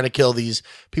sheriff trying to kill these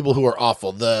people who are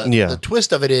awful. The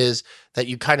twist of it is that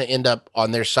you kind of end up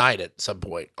on their side at some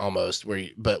point, almost.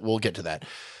 But we'll get to that.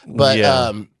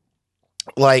 But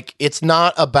like, it's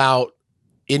not about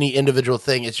any individual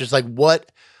thing. It's just like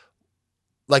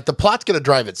the plot's going to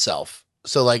drive itself.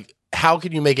 So like, how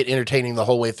can you make it entertaining the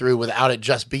whole way through without it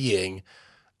just being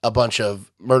a bunch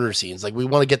of murder scenes? Like, we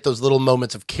want to get those little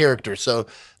moments of character. So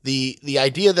the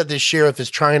idea that this sheriff is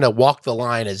trying to walk the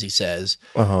line, as he says,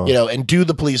 and do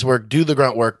the police work, do the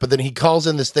grunt work, but then he calls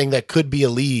in this thing that could be a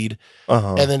lead,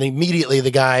 and then immediately the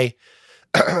guy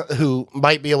who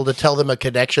might be able to tell them a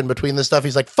connection between the stuff,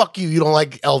 he's like, "Fuck you, you don't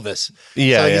like Elvis." So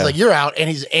he's like, "You're out," and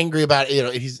he's angry about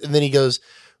it. And then he goes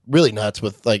really nuts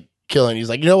with like killing. He's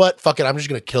like, "You know what? Fuck it, I'm just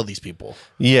gonna kill these people."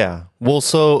 Yeah. Well,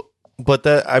 so. But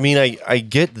that, I mean, I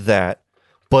get that,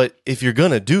 but if you're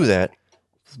gonna do that,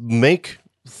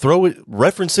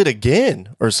 reference it again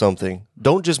or something.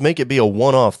 Don't just make it be a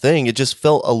one-off thing. It just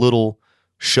felt a little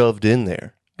shoved in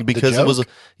there because it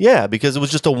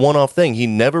was just a one-off thing. He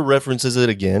never references it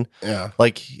again. Yeah,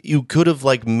 like you could have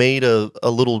like made a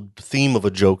little theme of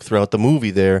a joke throughout the movie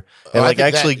there, and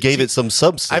actually gave it some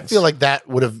substance. I feel like that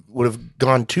would have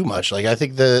gone too much. Like, I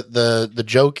think the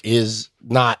joke is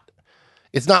not.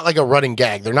 It's not like a running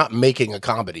gag. They're not making a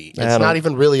comedy. It's not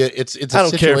even really it's a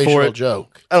situational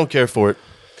joke. I don't care for it.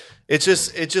 It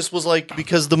just was like,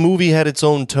 because the movie had its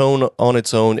own tone on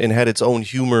its own and had its own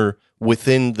humor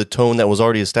within the tone that was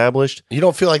already established. You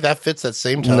don't feel like that fits that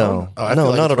same tone? No, I feel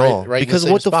like not it's at all. right in Because the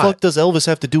same what the spot. fuck does Elvis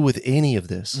have to do with any of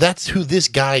this? That's who this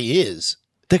guy is.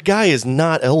 The guy is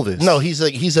not Elvis. No, he's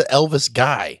an Elvis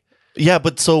guy. Yeah,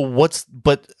 but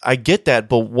I get that,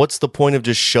 but what's the point of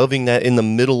just shoving that in the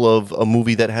middle of a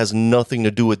movie that has nothing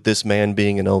to do with this man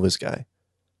being an Elvis guy?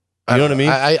 You know what I mean?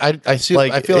 I see.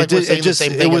 Like, I feel like we're saying the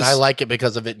same thing, was, and I like it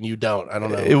because of it, and you don't. I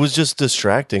don't know. It was just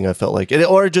distracting. I felt like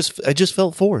it just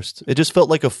felt forced. It just felt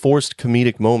like a forced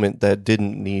comedic moment that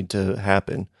didn't need to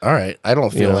happen. All right, I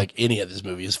don't feel You know? like any of this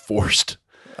movie is forced.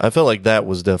 I felt like that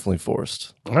was definitely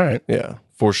forced. All right. Yeah,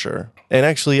 for sure. And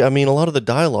actually, I mean, a lot of the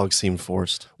dialogue seemed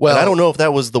forced. Well, and I don't know if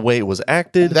that was the way it was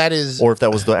acted, that is, or if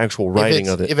that was the actual writing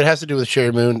of it. If it has to do with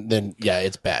Sherry Moon, then yeah,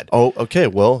 it's bad. Oh, okay.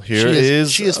 Well, she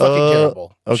is fucking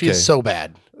terrible. Okay. She is so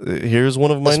bad. Here's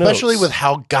one of my Especially notes. with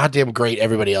how goddamn great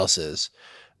everybody else is.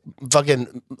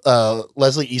 Fucking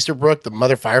Leslie Easterbrook, the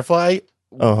Mother Firefly.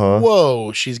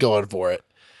 Whoa, she's going for it.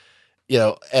 You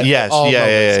know, yes, all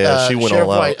yeah. She went Sheriff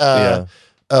all out.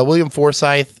 White, William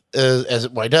Forsythe as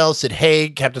Wydell, Sid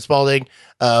Haig, Captain Spaulding,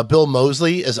 Bill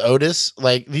Moseley as Otis.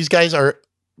 Like, these guys are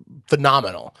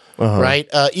phenomenal, right?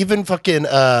 Even fucking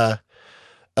what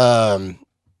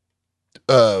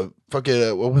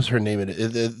was her name in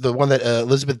it? The one that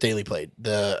Elizabeth Daily played,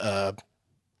 the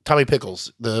Tommy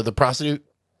Pickles, the prostitute,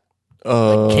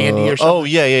 like Candy or something. Oh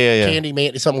yeah. Candy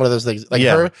Man, something, one of those things. Like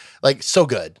Yeah. her, like, so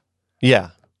good.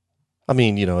 Yeah. I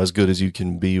mean, you know, as good as you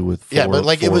can be with four, But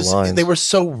like, it was, lines. they were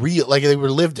so real, like they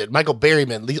were lived in. Michael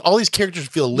Berryman, all these characters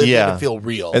feel lived in Yeah. and feel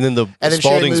real. And then Sherry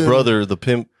Spaulding's Moon, brother, the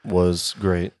pimp, was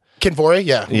great. Ken Foree,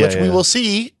 which we yeah. will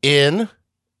see in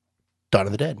Dawn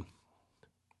of the Dead.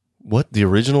 What, the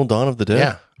original Dawn of the Dead?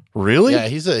 Yeah. Really? Yeah,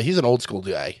 he's an old school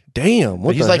guy. Damn.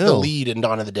 What But he's the like the hell? lead in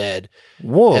Dawn of the Dead.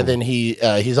 Whoa. And then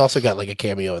he's also got like a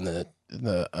cameo in the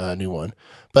new one.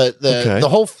 But Okay. the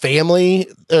whole family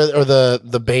or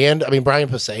the band, I mean, Brian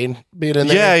Posehn being in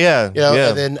there. Yeah. You know, yeah.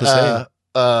 and then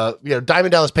Posehn.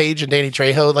 Diamond Dallas Page and Danny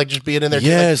Trejo like just being in there. too.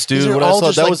 Yes, Like, these dude. are When I all saw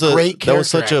just, that like, was great that was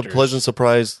such character a actors. pleasant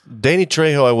surprise. Danny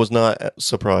Trejo, I was not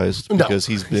surprised No, because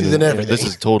he's been he's in everything. This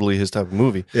is totally his type of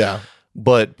movie. Yeah.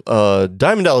 But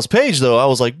Diamond Dallas Page, though, I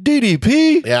was like,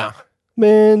 DDP? Yeah.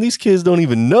 Man, these kids don't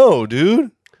even know,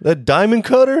 dude. That diamond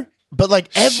cutter? But like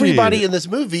everybody Shit. in this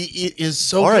movie is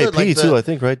so R.I.P. good. Like too, I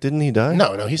think, right? Didn't he die?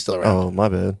 No, he's still around. Oh, my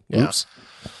bad. Yeah. Oops.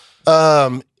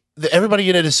 Everybody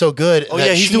in it is so good. Oh, that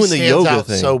yeah, he's she doing the stands yoga out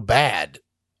thing. so bad.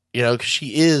 You know, because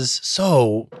she is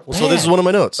so. So this is one of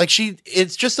my notes. Like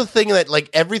it's just a thing that like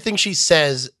everything she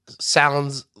says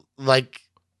sounds like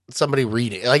somebody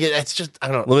reading. Like it's just, I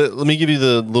don't know. Let me give you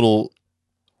the little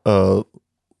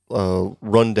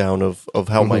rundown of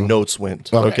how my notes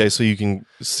went. Okay, so you can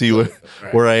see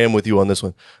where I am with you on this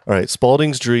one. All right,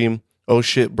 Spaulding's dream. Oh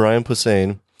shit, Brian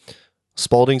Posehn.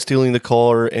 Spaulding stealing the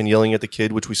car and yelling at the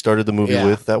kid, which we started the movie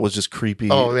with. That was just creepy.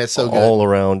 Oh, man, so good. All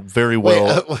around. Very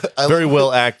well, very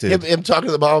well acted. Him talking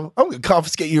to the mom, I'm going to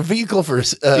confiscate your vehicle for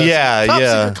top yeah.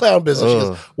 secret clown business. She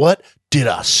goes, what? Did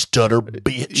I stutter,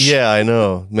 bitch? Yeah, I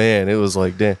know. Man, it was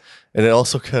like, damn. And it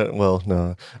also kind of, well,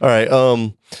 no. All right.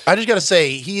 I just got to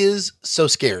say, he is so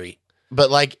scary. But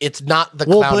like, it's not the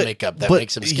clown makeup that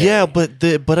makes him scary. Yeah, but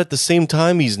at the same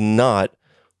time, he's not.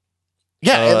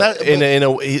 Yeah,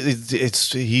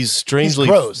 he's strangely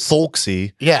gross.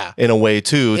 folksy. Yeah, in a way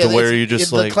too, to where you're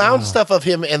just like the clown stuff of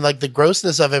him and like the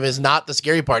grossness of him is not the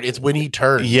scary part. It's when he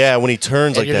turns. Yeah, when he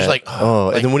turns like you're that. Just like,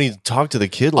 like, and then when he talked to the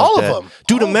kid like all that. of them,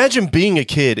 dude. Imagine being a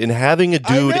kid and having a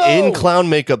dude in clown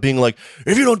makeup being like,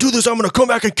 "If you don't do this, I'm gonna come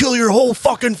back and kill your whole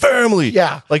fucking family."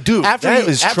 Yeah, like, dude, that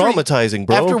is traumatizing,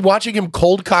 bro. After watching him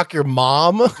cold cock your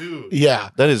mom, dude, yeah,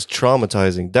 that is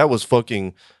traumatizing. That was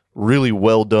fucking really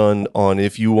well done on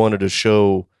if you wanted to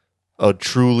show a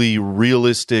truly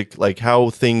realistic, like how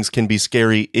things can be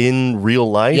scary in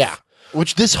real life. Yeah,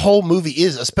 which this whole movie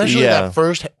is, especially that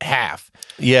first half.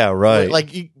 Yeah, right.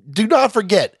 Like, you do not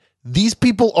forget, these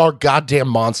people are goddamn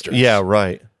monsters. Yeah,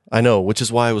 right. I know, which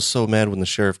is why I was so mad when the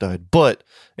sheriff died. But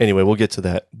anyway, we'll get to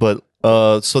that. But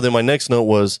so then my next note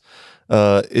was,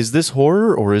 is this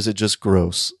horror or is it just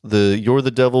gross? You're the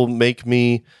devil, make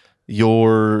me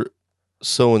your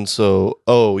so-and-so.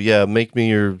 Oh, yeah, make me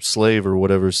your slave or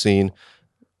whatever scene.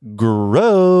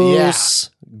 Gross.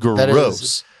 Yeah.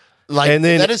 Gross. And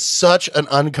then, that is such an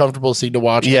uncomfortable scene to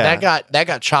watch. Yeah. And that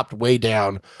got chopped way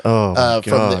down for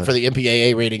the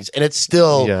MPAA ratings. And it's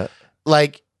still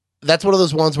like, that's one of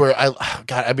those ones where I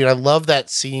love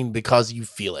that scene because you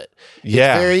feel it.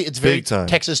 It's very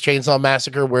Texas Chainsaw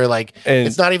Massacre where like, and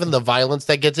it's not even the violence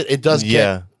that gets it. It does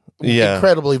get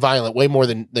incredibly violent, way more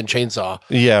than Chainsaw.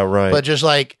 Yeah, right. But just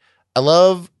like, I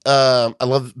love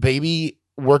Baby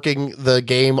working the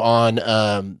game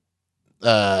on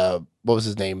what was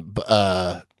his name?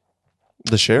 The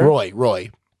sheriff?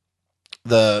 Roy.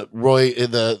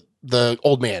 The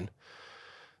old man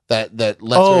that lets her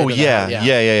Oh into the yeah. house.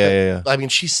 Yeah. I mean,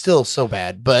 she's still so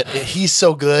bad, but he's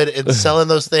so good at selling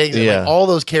those things. And Yeah. like, all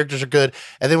those characters are good.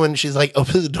 And then when she's like,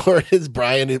 open the door, it's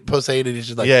Brian Posehn, and he's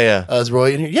just like, Yeah. is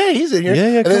Roy in here? Yeah, he's in here. Yeah,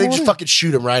 And then they come just on. fucking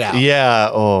shoot him right out. Yeah.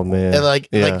 Oh man. And like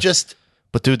Yeah. just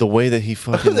But dude, the way that he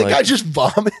fucking the like, guy just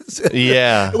vomits.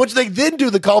 yeah. Which they then do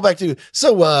the callback to.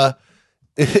 So,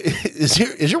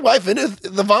 is your wife into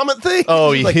the vomit thing? Oh,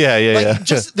 Like- yeah.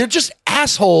 They're just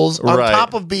assholes on Right.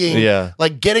 top of being Yeah.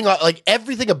 like getting like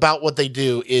everything about what they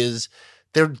do is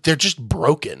they're just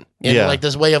broken in Yeah. like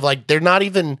this way of like they're not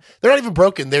even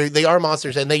broken. They are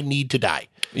monsters and they need to die.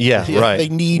 Yeah, right. They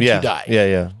need to die.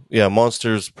 Yeah.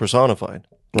 Monsters personified,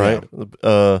 right?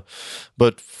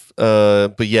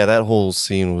 But yeah, that whole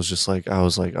scene was just like I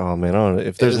was like, oh man, I don't know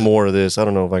if there's more of this. I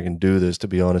don't know if I can do this, to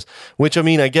be honest. Which I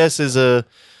mean, I guess is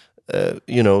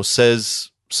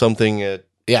says something at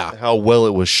how well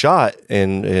it was shot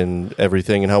and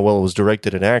everything, and how well it was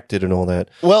directed and acted and all that.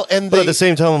 Well, But at the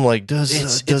same time, I'm like, does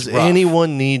it's rough.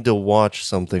 anyone need to watch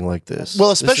something like this? Well,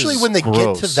 This especially is when they get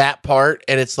gross. to that part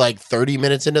and it's like 30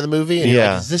 minutes into the movie, and you're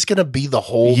Yeah. like, is this going to be the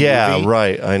whole Yeah, movie?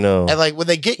 right. I know. And like when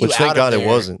they get you Which out thank of God there, it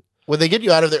wasn't. When they get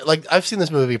you out of there, like I've seen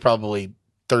this movie probably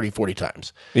 30, 40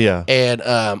 times. Yeah. And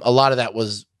a lot of that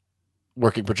was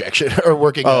working projection or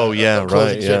working. Oh, yeah, closing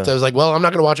right, shift. yeah. I was like, well, I'm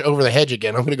not going to watch Over the Hedge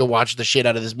again. I'm going to go watch the shit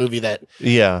out of this movie that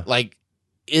Yeah. like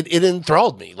it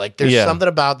enthralled me. Like there's Yeah. something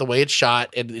about the way it's shot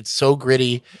and it's so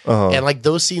gritty. Uh-huh. And like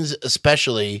those scenes,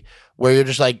 especially where you're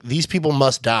just like, these people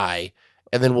must die.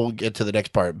 And then we'll get to the next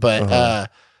part. But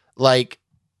like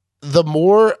the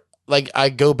more like I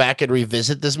go back and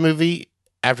revisit this movie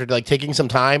after like taking some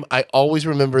time, I always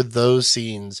remember those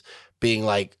scenes being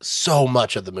like so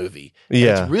much of the movie. And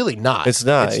Yeah. it's really not. It's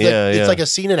not. It's Yeah. like a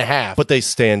scene and a half. But they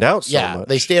stand out so much.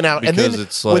 They stand out. And because then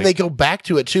it's when like- they go back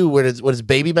to it too, when it's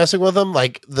Baby messing with them,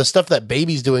 like the stuff that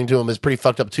Baby's doing to him is pretty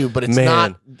fucked up too. But it's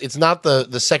Man. not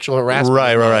the sexual harassment.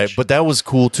 Right. much. But that was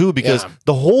cool too, because Yeah.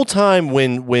 the whole time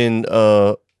when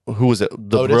who was it?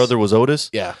 The Otis? brother was Otis.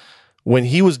 Yeah. When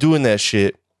he was doing that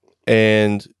shit,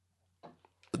 and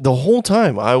the whole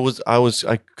time I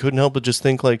couldn't help but just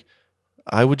think like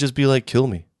I would just be like, kill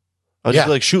me. I'd just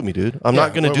be like, shoot me, dude. I'm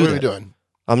not gonna do what that. are we doing?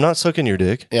 I'm not sucking your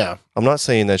dick. Yeah. I'm not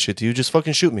saying that shit to you. Just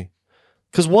fucking shoot me.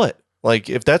 Cause what? Like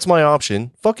if that's my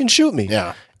option, fucking shoot me.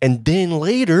 Yeah. And then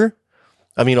later,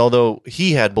 I mean, although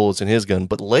he had bullets in his gun,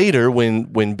 but later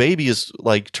when Baby is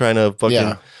like trying to fucking,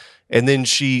 Yeah. and then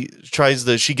she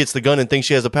gets the gun and thinks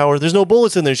she has the power. There's no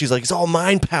bullets in there. She's like, it's all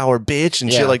mind power, bitch,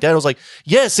 and Yeah. shit like that. I was like,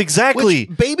 yes, exactly.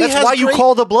 Which Baby That's has why you great-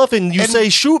 call the bluff and you and- say,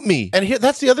 shoot me. And here,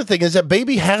 that's the other thing is that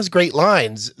Baby has great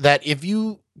lines that if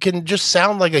you can just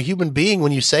sound like a human being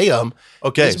when you say them,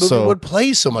 Okay, this movie so would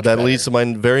play so much that better. leads to my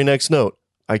very next note.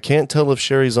 I can't tell if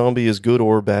Sherry Zombie is good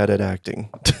or bad at acting.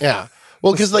 Yeah.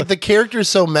 Well, because like the character is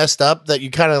so messed up that you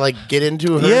kind of like get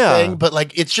into her Yeah. thing, but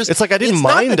like it's just It's like I didn't it's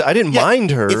not mind. that- I didn't yeah, mind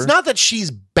her. It's not that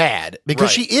she's bad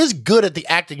because Right. she is good at the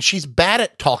acting. She's bad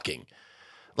at talking.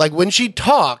 Like when she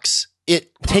talks,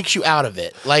 it takes you out of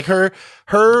it. Like her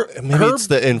Maybe it's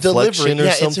the inflection delivery. or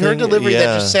It's her something. delivery that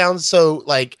Yeah. just sounds so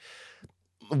like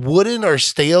wooden or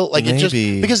stale. Like it just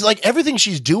Maybe. because like everything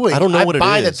she's doing, I don't know what it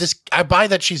buy is. I buy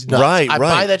that she's nuts. Right, I buy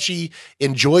right. that she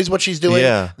enjoys what she's doing.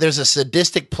 Yeah. There's a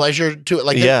sadistic pleasure to it.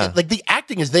 Like Yeah. like the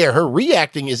acting is there. Her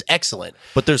reacting is excellent.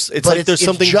 But there's It's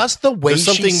something just the way there's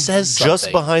she something says just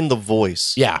something. behind the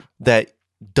voice. Yeah. That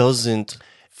doesn't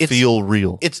It's- feel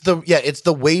real. It's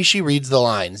the way she reads the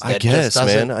lines. I That guess, just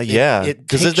doesn't- man. it- Yeah, it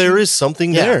because takes there you- is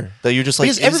something Yeah. there that you're just like,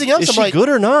 Because everything else, is I'm she like, good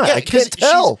or not? Yeah, I 'cause can't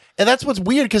tell. and that's what's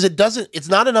weird because it's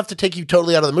not enough to take you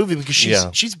totally out of the movie because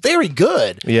she's very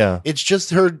good. Yeah, It's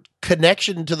just her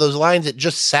connection to those lines. It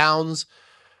just sounds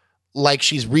like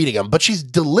she's reading them, but she's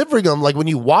delivering them. Like when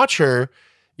you watch her,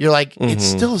 you're like, it's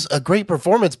still a great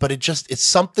performance, but it's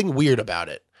something weird about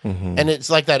it. And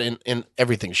it's like that in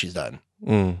everything she's done.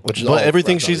 Which is all but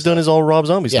everything Rob she's Zombie done is all Rob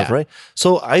Zombie stuff, Yeah. right?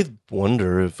 So I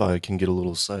wonder if I can get a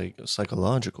little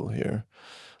psychological here.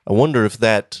 I wonder if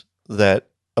that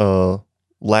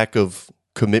lack of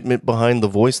commitment behind the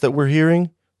voice that we're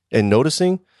hearing and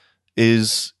noticing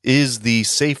is the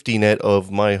safety net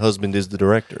of my husband is the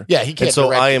director. Yeah, he can't And so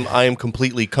direct I am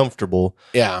completely comfortable.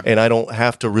 Yeah. And I don't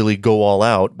have to really go all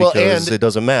out Well, because and- it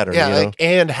doesn't matter. Yeah, you know? like,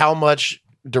 and how much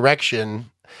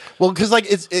direction. Well, because like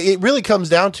it really comes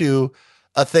down to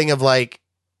a thing of like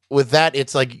with that,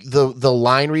 it's like the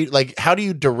line read. Like, how do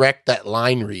you direct that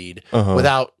line read Uh-huh.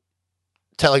 without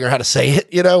telling her how to say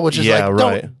it, you know, which is Yeah, like,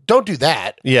 right. don't do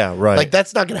that. Yeah, right. Like,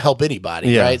 that's not going to help anybody,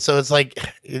 Yeah. right? So it's like,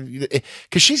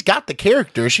 because she's got the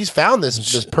character, she's found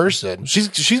this person.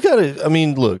 She's got a. I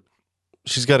mean, look,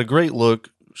 she's got a great look.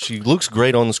 She looks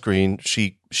great on the screen.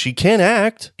 She can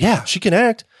act. Yeah. She can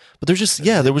act. But there was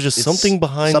just It's something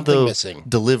behind something the missing.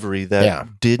 delivery that Yeah.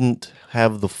 didn't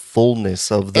have the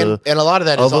fullness of the And a lot of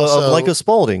that is of also like a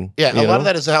Spalding. yeah. you A lot know? of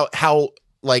that is how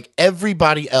like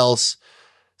everybody else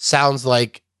sounds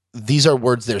like these are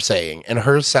words they're saying, and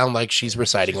hers sound like she's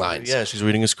reciting lines. Yeah, she's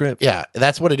reading a script. Yeah,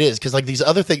 that's what it is. Because like these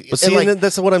other things, But see, and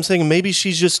that's what I'm saying. Maybe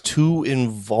she's just too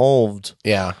involved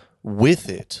yeah, with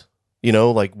it. You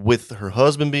know, like with her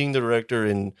husband being the director,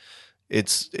 and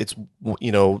it's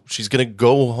you know, she's gonna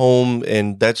go home,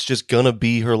 and that's just gonna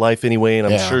be her life anyway. And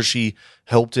I'm Yeah. sure she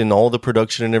helped in all the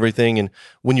production and everything. And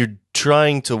when you're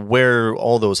trying to wear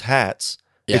all those hats,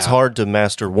 it's Yeah. hard to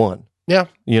master one. yeah.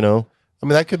 You know, I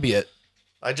mean, that could be it.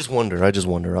 I just wonder. I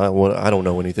don't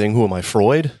know anything. Who am I,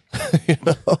 Freud? You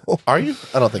know? Are you?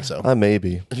 I don't think so. I may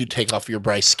be. You take off your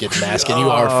Bryce Skid mask, and you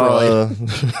are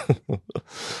Freud.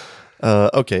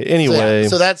 Okay. Anyway,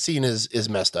 So that scene is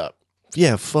messed up.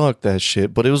 yeah, fuck that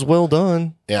shit. But it was well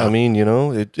done. Yeah. I mean, you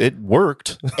know, it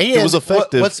worked. It And was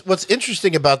effective. What's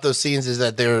interesting about those scenes is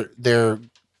that they're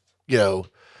you know,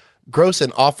 gross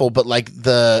and awful, but like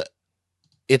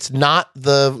it's not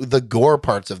the gore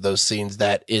parts of those scenes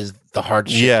that is the hard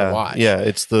shit to watch. Yeah,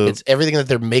 it's everything that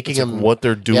they're making like them what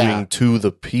they're doing Yeah. to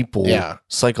the people Yeah.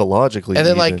 psychologically. and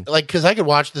then even. like because I could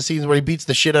watch the scenes where he beats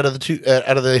the shit out of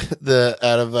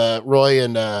Roy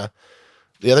and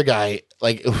the other guy,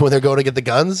 like when they're going to get the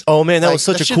guns. Oh man, that Like, was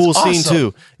such that a shit's cool scene awesome.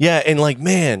 too. Yeah, and like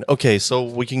man, okay, so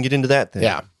we can get into that then.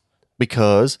 Yeah.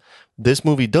 Because this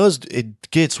movie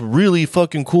gets really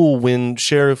fucking cool when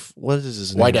Sheriff, what is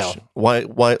his name? Wydell.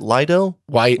 Lydell?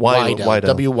 Wydell.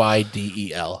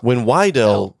 Wydel. When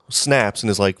Wydell snaps and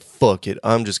is like, fuck it,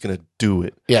 I'm just gonna do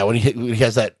it. Yeah, when he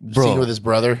has that scene with his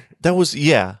brother. That was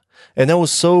and that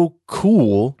was so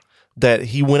cool that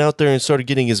he went out there and started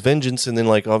getting his vengeance, and then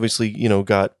like obviously, you know,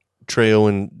 got Trejo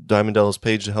and Diamond Dallas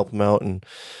Page to help him out, and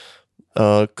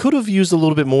could have used a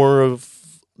little bit more of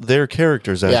their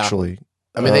characters actually.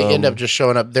 I mean, they end up just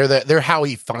showing up. They're how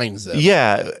he finds them.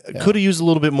 Yeah, could have used a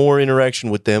little bit more interaction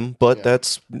with them, but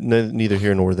that's neither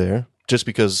here nor there. Just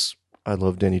because I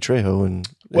love Danny Trejo and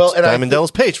Diamond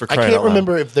Dallas Page for crying I out can't loud.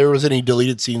 remember if there was any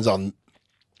deleted scenes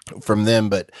from them,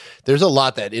 but there's a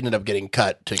lot that ended up getting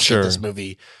cut to get this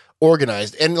movie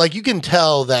organized. And like you can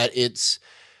tell that it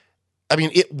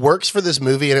works for this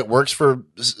movie and it works for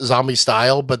zombie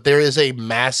style, but there is a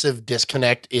massive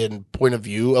disconnect in point of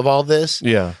view of all this.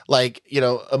 Yeah. Like, you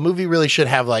know, a movie really should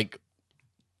have like,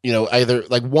 you know, either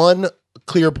like one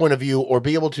clear point of view or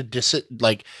be able to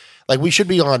like we should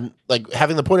be on like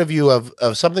having the point of view of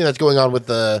something that's going on with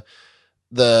the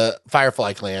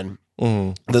Firefly clan,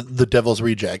 the Devil's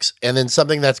Rejects, and then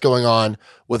something that's going on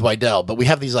with Wydell. But we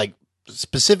have these like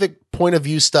specific point of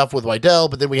view stuff with Wydell,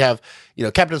 but then we have, you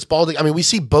know, Captain Spaulding. I mean, we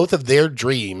see both of their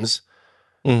dreams,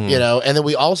 you know, and then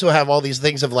we also have all these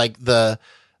things of like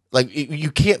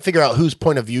you can't figure out whose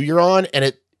point of view you're on,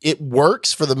 and it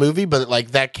works for the movie, but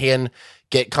like that can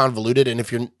get convoluted. And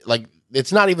if you're like,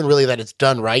 it's not even really that it's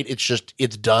done right. It's just,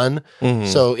 it's done.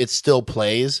 So it still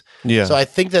plays. Yeah. So I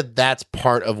think that that's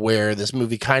part of where this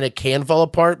movie kind of can fall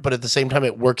apart, but at the same time,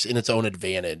 it works in its own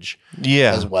advantage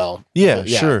as well. Yeah,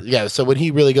 Sure. sure. Yeah. So when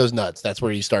he really goes nuts, that's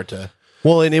where you start to.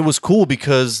 Well, and it was cool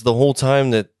because the whole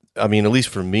time that, I mean, at least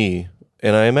for me,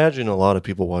 and I imagine a lot of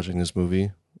people watching this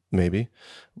movie, maybe,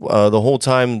 the whole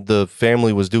time the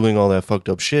family was doing all that fucked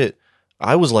up shit,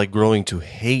 I was like growing to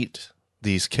hate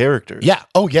these characters. Yeah.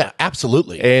 Oh, yeah.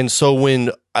 Absolutely. And so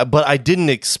but I didn't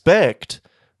expect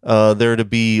there to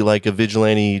be like a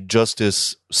vigilante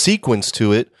justice sequence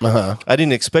to it. I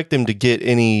didn't expect them to get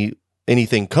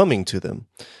anything coming to them.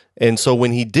 And so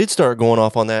when he did start going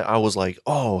off on that, I was like,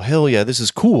 oh, hell yeah, this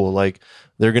is cool. Like,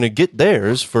 they're going to get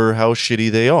theirs for how shitty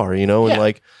they are, you know? And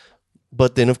like,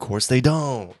 but then of course they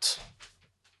don't.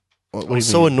 What I'm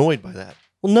so annoyed by that.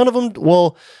 Well, none of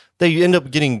them, they end up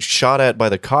getting shot at by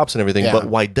the cops and everything, but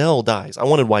Wydell dies. I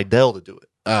wanted Wydell to do it.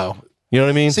 Oh. You know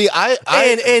what I mean? See,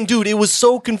 and dude, it was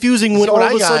so confusing when all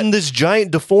of a sudden this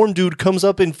giant deformed dude comes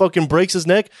up and fucking breaks his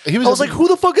neck. I was like, who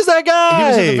the fuck is that guy? He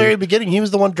was at the very beginning. He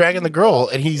was the one dragging the girl,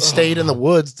 and he stayed in the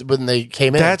woods when they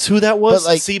came in. That's who that was. But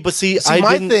like,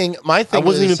 my thing. I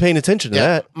wasn't even paying attention to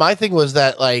that. My thing was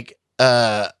that like,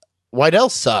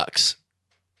 Wydell sucks.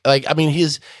 Like, I mean,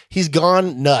 he's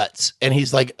gone nuts and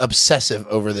he's like obsessive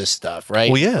over this stuff,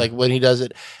 right? Well, yeah. Like when he does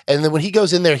it. And then when he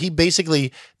goes in there,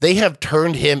 they have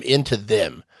turned him into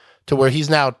them. to where he's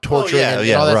now torturing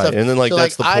and all that stuff. And then like So,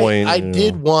 that's the point. I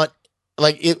did want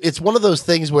like it's one of those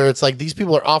things where it's like these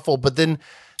people are awful, but then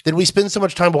we spend so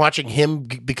much time watching him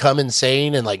become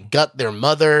insane and like gut their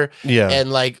mother. Yeah.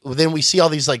 And like then we see all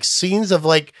these like scenes of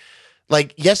like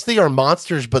yes, they are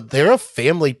monsters, but they're a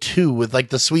family too, with like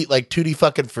the sweet like Tutti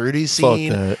fucking fruity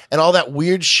scene and all that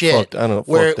weird shit.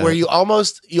 Where you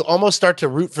almost start to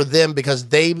root for them because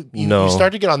you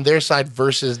start to get on their side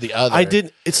versus the other.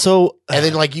 And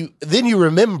then like you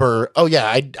remember, oh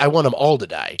yeah, I want them all to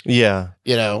die. Yeah.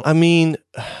 You know? I mean,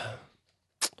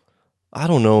 I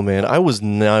don't know, man. I was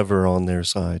never on their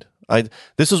side.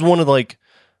 This is one of like,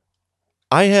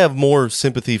 I have more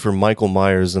sympathy for Michael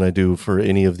Myers than I do for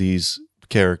any of these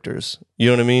characters. You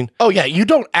know what I mean? Oh yeah, you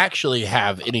don't actually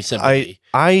have any sympathy.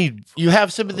 You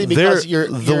have sympathy because you're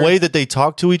the way that they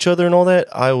talk to each other and all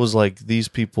that. I was like, these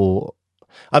people.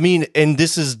 I mean, and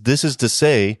this is to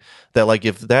say that like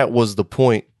if that was the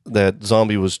point that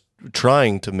Zombie was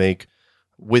trying to make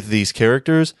with these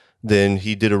characters, then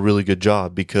he did a really good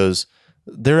job because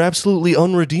they're absolutely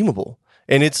unredeemable,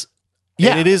 and it's.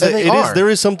 Yeah, and there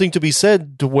is something to be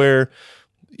said to where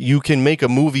you can make a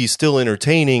movie still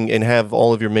entertaining and have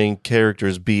all of your main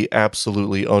characters be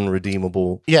absolutely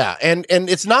unredeemable. Yeah, and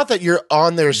it's not that you're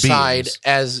on their side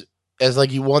as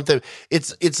like you want them.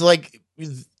 It's like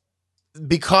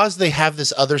because they have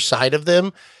this other side of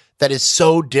them that is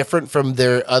so different from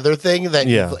their other thing that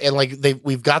and like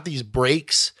we've got these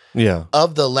breaks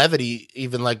of the levity,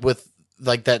 even like with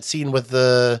like that scene with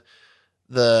the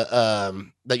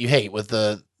that you hate with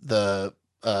the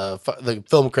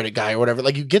film critic guy or whatever.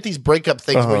 Like you get these breakup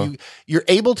things where you're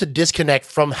able to disconnect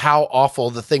from how awful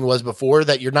the thing was before,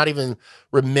 that you're not even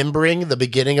remembering the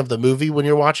beginning of the movie when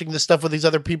you're watching this stuff with these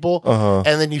other people.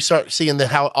 And then you start seeing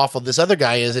how awful this other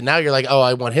guy is, and now you're like, oh,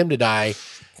 I want him to die.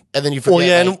 And then you forget. Well,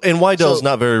 yeah, and Wydell's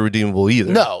not very redeemable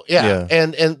either. No,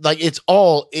 and like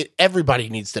everybody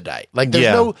needs to die. Like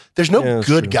there's no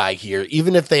good guy here,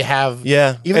 even if they have.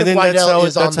 Yeah, even if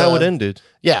Wydell that's how it ended.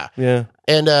 Yeah, yeah,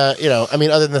 and I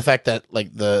mean, other than the fact that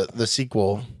like the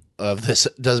sequel of this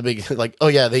does make like, oh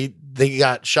yeah, they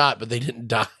got shot, but they didn't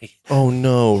die. Oh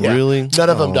no, really? None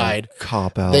of them died.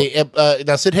 Cop out.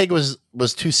 Now Sid Haig was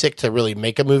too sick to really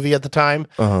make a movie at the time,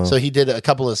 so he did a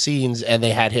couple of scenes, and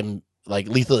they had him like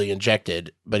lethally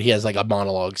injected, but he has like a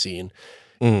monologue scene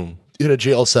in a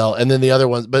jail cell, and then the other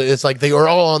ones, but it's like they were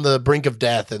all on the brink of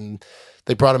death, and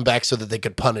they brought him back so that they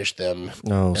could punish them.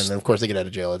 And then of course they get out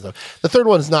of jail and stuff. The third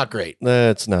one's not great.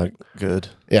 That's not good.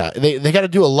 Yeah, they got to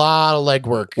do a lot of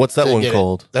legwork. What's that one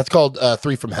called? That's called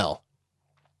 3 from Hell.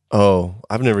 Oh,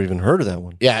 I've never even heard of that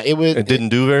one. Yeah, it didn't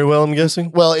do very well, I'm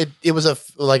guessing. Well, it was a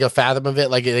Fathom event.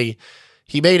 Like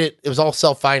he made it. It was all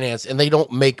self-financed, and they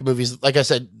don't make movies. Like I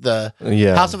said, the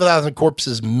House of a Thousand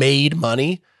Corpses made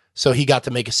money, so he got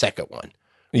to make a second one.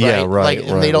 Right? Yeah, right. Like,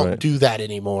 and they don't do that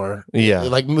anymore. Yeah,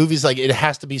 like movies, like it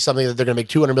has to be something that they're going to make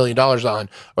 $200 million on.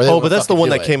 But that's the one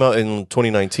that came out in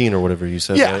 2019 or whatever you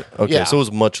said. Yeah, right? Okay, so it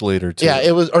was much later too. Yeah,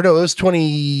 it was. Or no, it was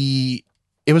 20.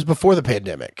 It was before the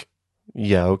pandemic.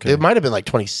 Yeah, okay. It might have been like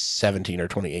 2017 or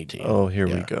 2018. Oh, here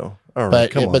we go. All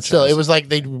right, but still, it was like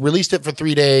they released it for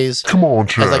 3 days. Come on,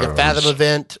 Chaz. As like a Fathom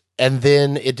event, and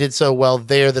then it did so well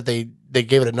there that they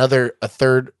gave it a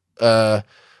third, or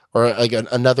like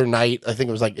another night. I think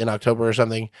it was like in October or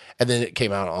something, and then it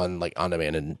came out on like on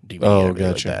demand and DVD. Oh, and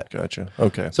gotcha, like that. Gotcha.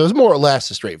 Okay, so it was more or less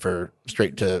a straight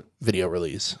to video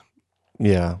release.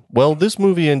 Yeah. Well, this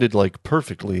movie ended like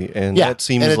perfectly, and that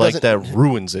seems like that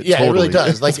ruins it. Yeah, totally. It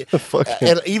really does. Like,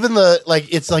 and even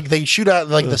it's like they shoot out,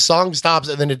 like the song stops,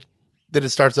 and then it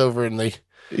starts over, and they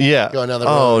go another.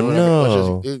 Oh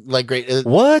no! Which is, like great.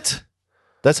 What?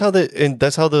 That's how this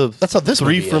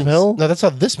 3 from Hell. No, that's how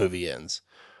this movie ends.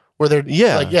 Where they're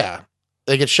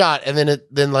they get shot, and then it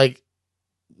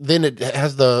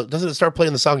has doesn't it start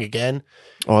playing the song again?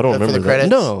 Oh, I don't remember the credits.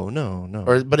 No.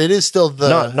 But it is still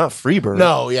the not Freebird.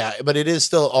 No, yeah, but it is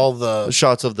still all the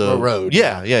shots of the road.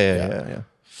 Yeah.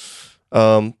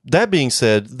 That being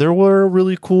said, there were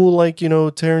really cool, like,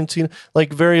 Tarantino,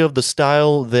 like very of the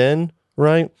style then,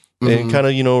 right? And kind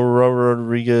of, Robert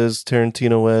Rodriguez,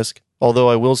 Tarantino-esque. Although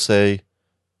I will say,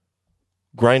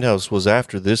 Grindhouse was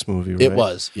after this movie, right? It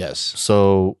was, yes.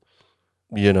 So,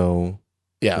 yeah.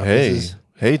 Hey,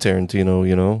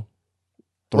 Tarantino,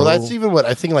 Well, that's even what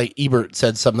I think. Like Ebert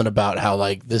said something about how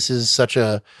like this is such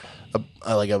a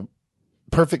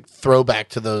perfect throwback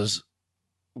to those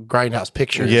Grindhouse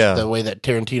pictures. Yeah, the way that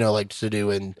Tarantino liked to do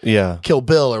in Kill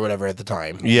Bill or whatever at the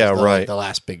time. Yeah, right. Like, the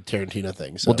last big Tarantino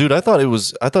thing. So. Well, dude, I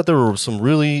thought there were some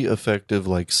really effective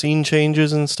like scene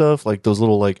changes and stuff, like those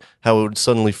little like how it would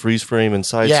suddenly freeze frame and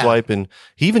sideswipe, and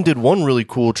he even did one really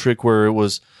cool trick where it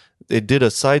was it did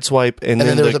a side swipe, and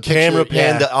then there was the a picture, camera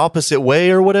panned the opposite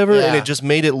way or whatever, and Yeah. it just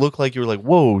made it look like you were like,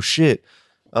 whoa, shit.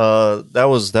 That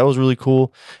was really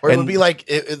cool. Or it would be like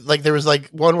like there was like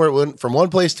one where it went from one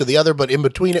place to the other, but in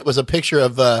between it was a picture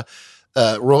of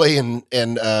Roy and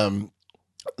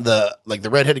the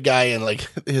redheaded guy and like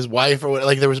his wife or what.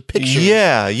 Like there was a picture,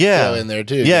 in there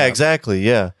too. Yeah, exactly.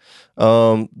 Yeah.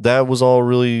 That was all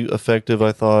really effective,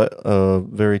 I thought,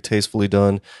 very tastefully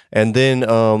done. And then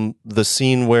the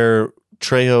scene where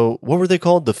Trejo, what were they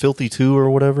called? The Filthy Two or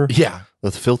whatever? Yeah.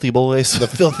 The Filthy Boys? The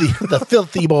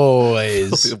filthy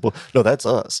boys. No, that's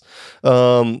us.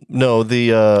 No,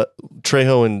 the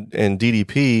Trejo and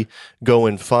DDP go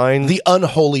and find The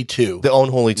Unholy Two. the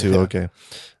Unholy Two. Okay.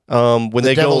 When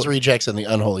they Devil's go, Rejects and the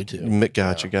Unholy Two.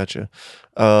 Gotcha.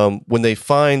 When they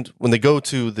go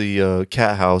to the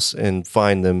cat house and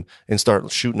find them and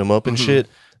start shooting them up and shit,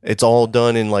 it's all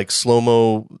done in like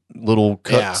slow-mo little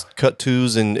cut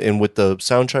twos and with the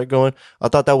soundtrack going. I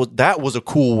thought that was a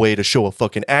cool way to show a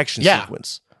fucking action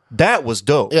sequence. That was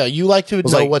dope. Yeah, you like to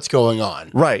know like, what's going on.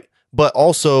 Right. But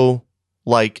also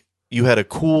like you had a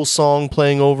cool song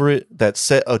playing over it that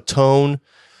set a tone.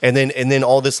 And then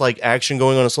all this like action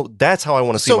going on. So that's how I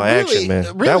want to see my action, man.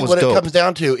 Really, that was what dope. it comes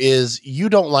down to is you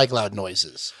don't like loud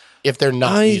noises if they're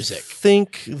not music. I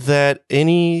think that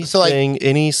any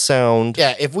sound.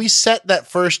 Yeah, if we set that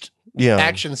first Yeah.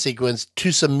 action sequence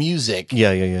to some music,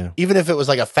 Yeah. even if it was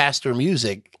like a faster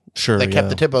music Sure. that kept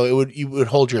the tempo, you would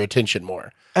hold your attention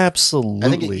more. Absolutely. I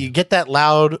think you get that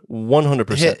loud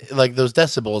 100%. hit, like those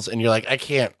decibels, and you're like, I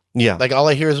can't. Yeah. Like all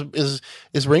I hear is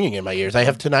ringing in my ears. I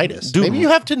have tinnitus. Dude, Maybe you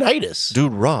have tinnitus.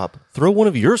 Dude, Rob, throw one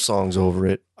of your songs over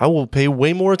it. I will pay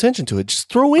way more attention to it. Just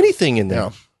throw anything in there.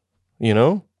 Yeah. You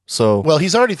know? So Well,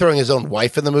 he's already throwing his own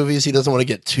wife in the movies. He doesn't want to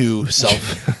get too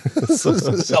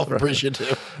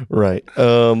self-appreciative. Right.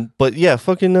 But yeah,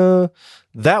 fucking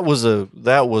that was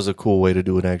a cool way to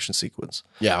do an action sequence.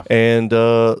 Yeah. And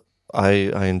I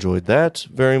enjoyed that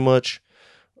very much.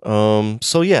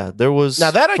 So yeah, there was Now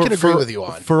that I can agree with you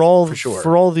on. for all sure.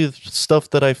 for all the stuff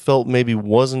that I felt maybe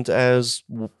wasn't as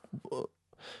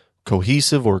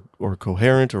cohesive or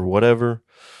coherent or whatever.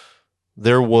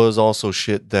 There was also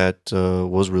shit that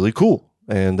was really cool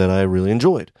and that I really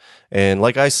enjoyed. And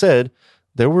like I said,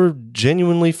 there were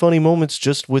genuinely funny moments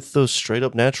just with the straight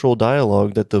up natural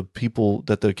dialogue that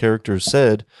the characters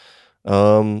said.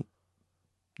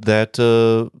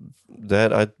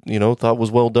 That I thought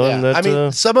was well done. Yeah. That, I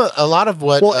mean, a lot of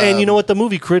what. well, and you know what? The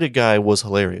movie critic guy was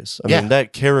hilarious. I mean,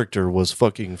 that character was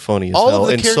fucking funny as hell,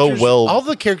 and so well. All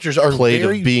the characters are played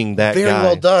very, of being that very guy.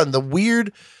 well done. The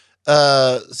weird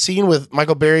scene with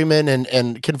Michael Berryman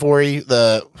and Ken Foree,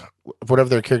 whatever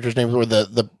their characters' names were,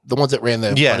 the ones that ran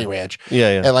the bunny ranch. Yeah.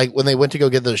 And like when they went to go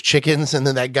get those chickens, and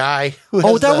then that guy.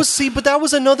 But that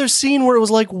was another scene where it was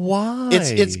like, why?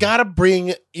 It's got to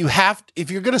bring.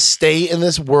 If you're gonna stay in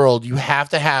this world, you have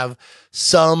to have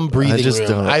some breathing room.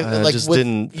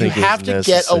 Didn't think you have to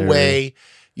get away.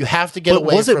 You have to get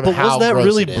away from how was that gross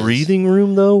really it is. breathing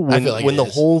room though? When, I feel like when it the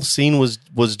is. whole scene was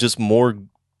just more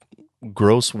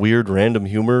gross, weird, random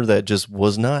humor that just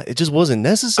was not. It just wasn't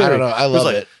necessary. I don't know. I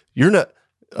love it. You're not.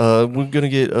 We're gonna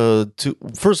get two.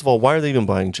 First of all, why are they even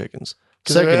buying chickens?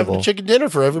 Because they're Second of having all, chicken dinner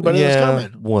for everybody that's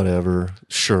coming. whatever,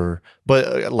 sure,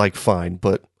 but fine,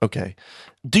 but okay.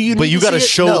 Do you? But need you to got to see it?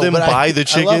 show No, them but buy the I love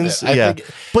chickens, it. I yeah. think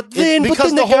But then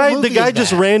because the whole guy movie is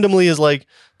just that. randomly is like,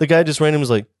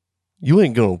 you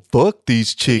ain't gonna fuck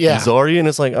these chickens, Yeah. are you? And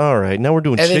it's like, all right, now we're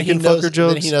doing And then chicken he knows, fucker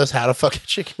jokes. Then he knows how to fuck a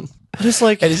chicken. But it's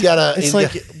like, And he's got a. it's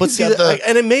like, but see, and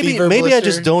then maybe I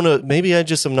just don't. Maybe I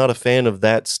just am not a fan of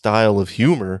that style of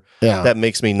humor. Yeah. That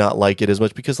makes me not like it as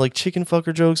much because like chicken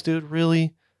fucker jokes, dude.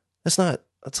 Really, that's not.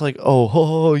 That's like,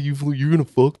 you're gonna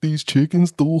fuck these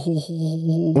chickens.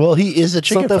 Well, he is a It's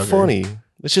chicken. not that fucker. funny.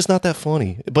 It's just not that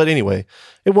funny. But anyway,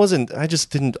 it wasn't. I just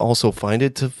didn't also find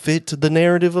it to fit the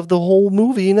narrative of the whole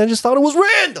movie, and I just thought it was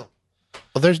random.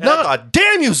 Well, there's And I not. thought,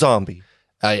 damn you, zombie.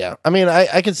 Yeah. I mean,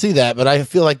 I can see that, but I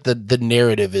feel like the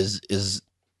narrative is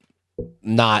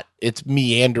not. It's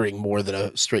meandering more than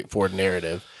a straightforward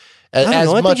narrative. I don't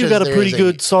know. I think you got a pretty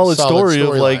good, solid story of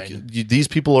like storyline. these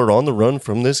people are on the run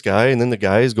from this guy, and then the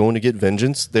guy is going to get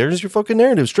vengeance. There's your fucking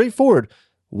narrative, straightforward.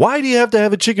 Why do you have to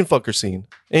have a chicken fucker scene?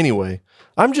 Anyway,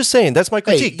 I'm just saying that's my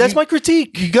critique. That's my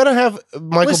critique. You gotta have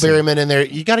Michael Listen. Berryman in there.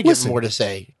 You gotta give him more to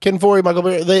say. Ken Foree, Michael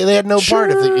Berryman, they had no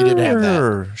part if you didn't have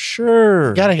that.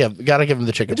 Sure. Gotta give him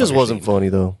the chicken. It just fucker wasn't scene. funny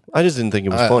though. I just didn't think it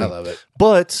was funny. I love it.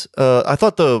 But I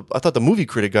thought the movie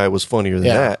critic guy was funnier than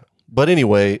that. But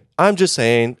anyway, I'm just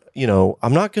saying,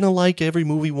 I'm not gonna like every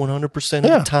movie 100% of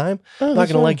the time. I'm not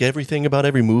gonna like everything about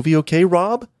every movie. Okay,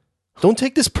 Rob? Don't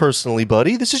take this personally,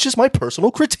 buddy. This is just my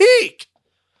personal critique.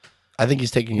 I think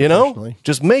he's taking You know, personally.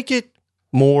 just make it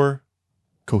more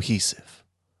cohesive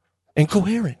and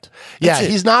coherent. That's Yeah,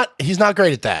 it. he's not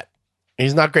great at that.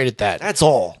 He's not great at that. That's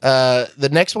all. The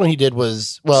next one he did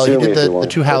was he Sue me did if you the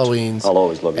want, two but Halloweens, I'll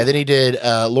always love you. and then he did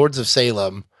Lords of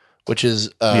Salem, which is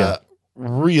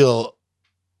real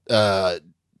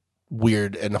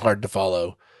weird and hard to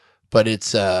follow, but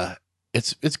it's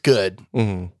good.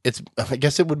 Mm-hmm. I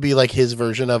guess it would be like his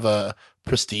version of a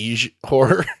prestige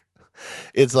horror.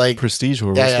 It's like Prestige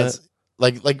horror. yeah, What's it's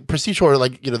like prestige horror,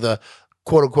 like the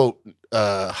quote unquote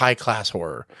high class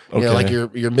horror. You know, like your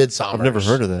Midsommar. I've never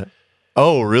heard of that.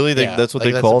 Oh, really? That's what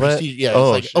they call the that? prestige. Yeah,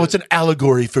 Oh, it's like, it's an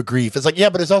allegory for grief. It's like, yeah,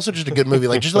 but it's also just a good movie.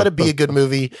 Like, just let it be a good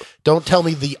movie. Don't tell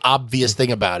me the obvious thing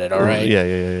about it. All right.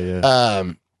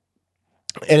 Yeah.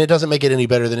 And it doesn't make it any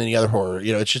better than any other horror.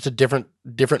 You know, it's just a different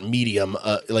medium.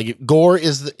 Like gore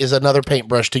is another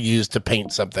paintbrush to use to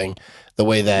paint something the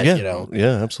way that,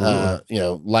 Yeah,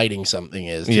 absolutely. lighting something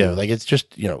is. Too. Yeah. Like, it's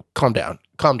just, calm down.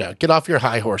 Get off your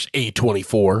high horse,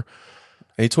 A24.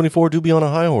 A24 do be on a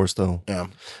high horse, though. Yeah.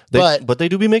 But they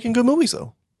do be making good movies,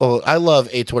 though. Oh, I love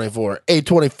A24.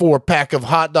 A24 pack of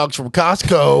hot dogs from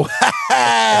Costco.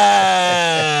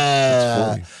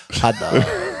 Hot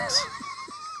dogs.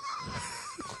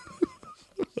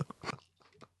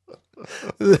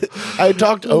 I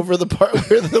talked over the part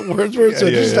where the words were, so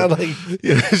it just sounded like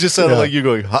it just sounded like you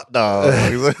going hot dog.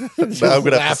 Now I'm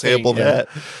gonna have to sample that.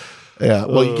 Yeah,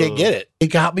 well, you can't get it. It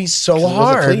got me so It wasn't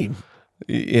hard. clean.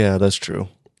 Yeah, that's true.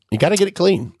 You got to get it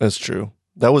clean. That's true.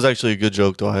 That was actually a good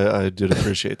joke, though. I did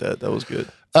appreciate that. That was good.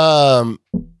 But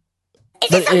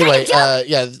anyway,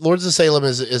 Lords of Salem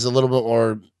is a little bit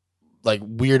more like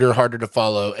weirder, harder to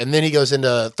follow, and then he goes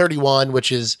into 31,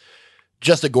 which is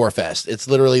just a gore fest. It's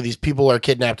literally these people are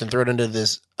kidnapped and thrown into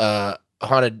this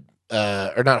haunted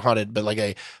or not haunted, but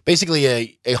like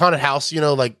basically a haunted house,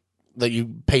 like that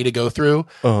you pay to go through.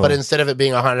 But instead of it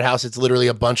being a haunted house, it's literally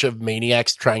a bunch of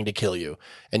maniacs trying to kill you,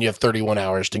 and you have 31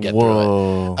 hours to get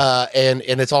through it.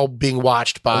 And it's all being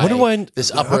watched by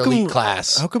this upper elite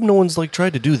class. How come no one's like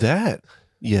tried to do that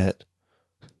yet?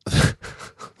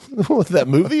 That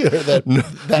movie or that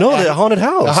haunted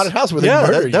house. The haunted house where they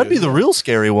murder you. That'd be the real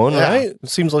scary one, right? It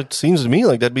seems to me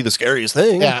like that'd be the scariest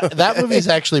thing. Yeah, that movie's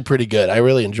actually pretty good. I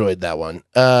really enjoyed that one.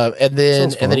 And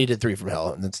then he did 3 from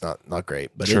Hell, and it's not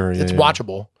great, but it's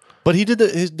watchable. But he did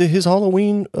his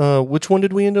Halloween. Which one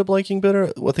did we end up liking better?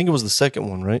 Well, I think it was the second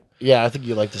one, right? Yeah, I think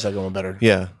you liked the second one better.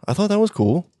 Yeah, I thought that was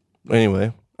cool.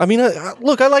 Anyway, I mean,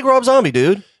 look, I like Rob Zombie,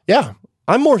 dude. Yeah,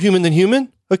 I'm more human than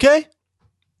human. Okay,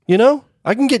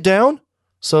 I can get down.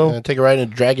 So take a ride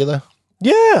into Dracula.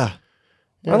 Yeah.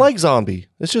 I like Zombie.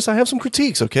 It's just I have some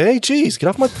critiques. Okay, jeez, get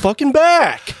off my fucking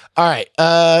back. All right.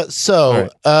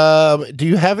 Do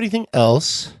you have anything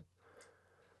else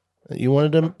that you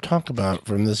wanted to talk about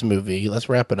from this movie? Let's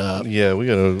wrap it up. Yeah, we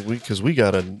gotta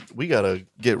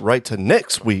get right to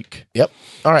next week. Yep.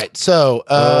 All right. So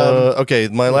okay,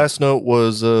 my last note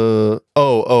was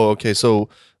okay. So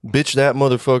bitch that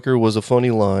motherfucker was a funny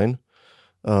line.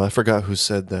 I forgot who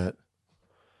said that.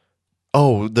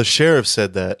 Oh, the sheriff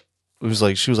said that. It was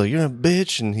like, she was like, "You're a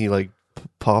bitch," and he like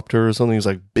popped her or something. He was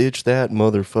like, "Bitch that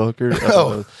motherfucker."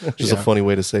 Just a funny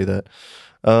way to say that.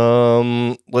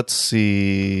 Let's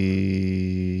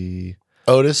see.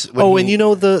 Otis.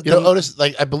 Otis,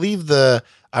 like I believe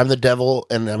I'm the devil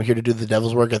and I'm here to do the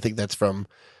devil's work. I think that's from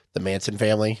the Manson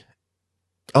family.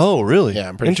 Oh, really? Yeah,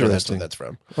 I'm pretty sure that's what that's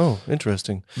from. Oh,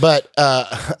 interesting. But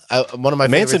one of my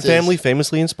Manson family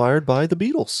famously inspired by the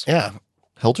Beatles. Yeah.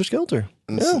 Helter Skelter.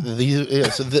 Yeah.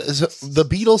 So the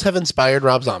Beatles have inspired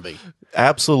Rob Zombie.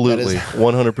 Absolutely.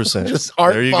 100%. Just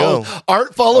art. There you go.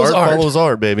 Art follows art. Art follows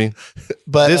art, baby.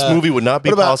 But this movie would not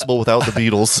be possible without the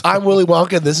Beatles. I'm Willy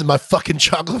Wonka and this is my fucking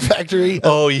chocolate factory.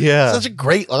 Oh, yeah. Such a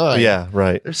great line. Yeah,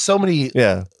 right. There's so many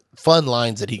fun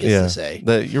lines that he gets to say.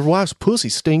 Your wife's pussy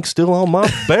stinks still on my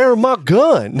my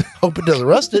gun. Hope it doesn't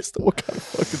rust it. What kind of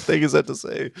fucking thing is that to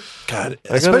say? God,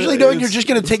 especially knowing you're just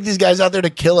going to take these guys out there to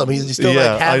kill him. He's still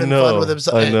like having fun with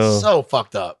himself. It's so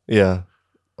fucked up. Yeah.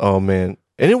 Oh man.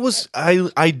 And it was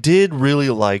I did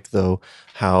really like though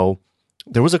how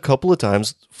there was a couple of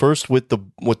times first with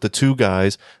the two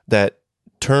guys that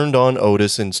turned on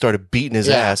Otis and started beating his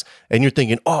ass, and you're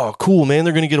thinking, "Oh, cool, man,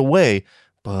 they're going to get away."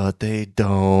 But they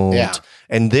don't. Yeah.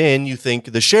 And then you think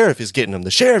the sheriff is getting him.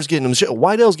 The sheriff's getting him.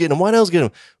 Whitell's getting him. Whitell's getting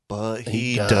him. But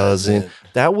he doesn't.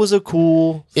 That was a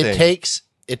cool thing. It takes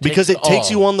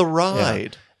you on the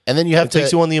ride. Yeah. And then you have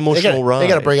takes you on the emotional ride. They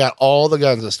got to bring out all the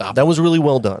guns to stop. That was really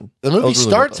well done. The movie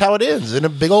starts how it ends, in a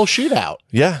big old shootout.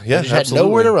 Yeah, They just had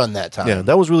nowhere to run that time. Yeah,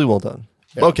 that was really well done.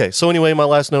 Yeah. Okay, so anyway, my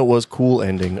last note was cool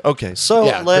ending. Okay, so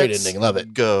Yeah, let's great ending. Love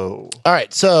it. go. All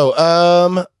right,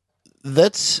 so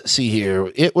let's see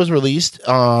here. It was released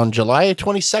on July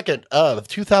 22nd of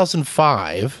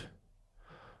 2005.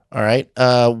 All right.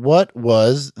 What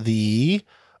was the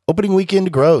opening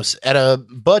weekend gross at a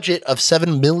budget of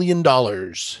 $7 million?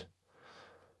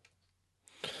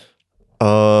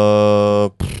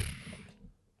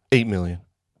 8 million.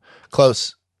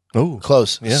 Close. Oh,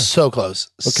 Close. Yeah. So close.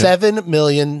 Okay.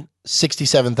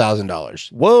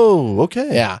 $7,067,000. Whoa.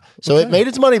 Okay. Yeah. So Okay. it made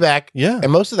its money back. Yeah.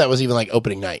 And most of that was even like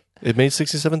opening night. It made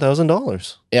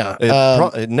 $67,000. Yeah.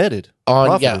 It netted on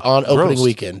profited, on opening grossed.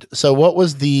 weekend. So what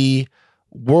was the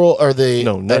world or the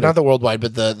No, netted. not the worldwide,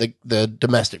 but the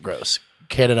domestic gross,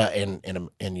 Canada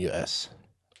and US?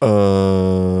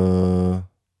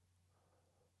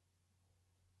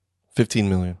 15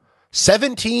 million.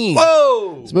 17.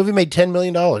 Whoa. This movie made $10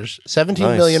 million. Nice.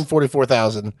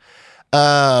 17,044,000.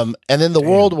 And then the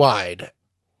worldwide.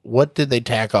 What did they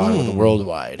tack on with the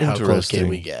worldwide? How close can Interesting.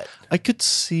 we get? I could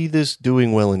see this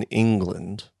doing well in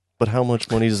England, but how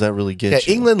much money does that really get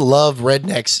you? England loved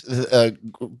rednecks.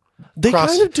 They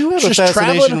kind of do have a just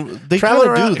fascination. They kind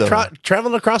of do, though.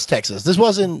 Traveling across Texas. This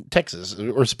wasn't Texas,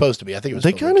 or supposed to be. I think it was.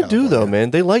 They supposed to be kind of do, though, California.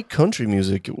 man. They like country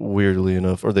music, weirdly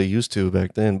enough, or they used to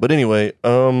back then. But anyway,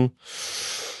 I'm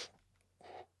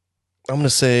going to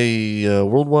say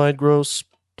worldwide gross,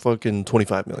 fucking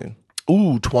 25 million.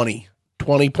 Ooh,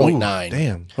 20.9.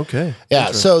 Damn. Okay.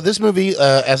 Yeah. So this movie,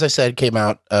 as I said, came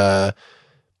out the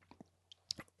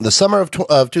summer of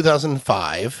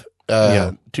 2005.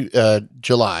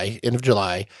 July, end of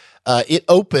July. It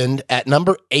opened at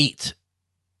number 8.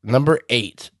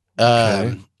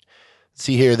 Okay.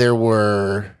 See here, there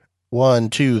were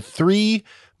 3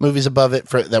 movies above it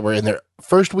that were in their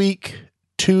first week,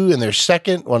 2 in their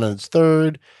second, 1 in its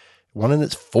third, 1 in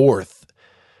its fourth.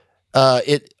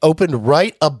 It opened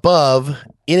right above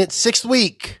in its 6th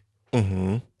week.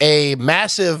 Mm-hmm. A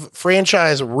massive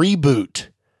franchise reboot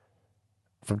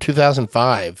from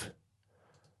 2005.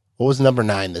 What was number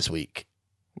 9 this week?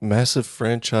 Massive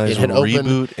franchise It had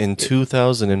reboot in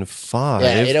 2005.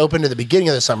 Yeah, it opened at the beginning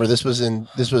of the summer. This was in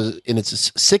its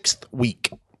 6th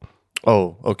week.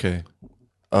 Oh, okay.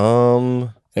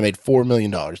 It made $4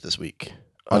 million this week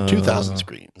on 2,000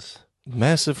 screens.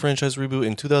 Massive franchise reboot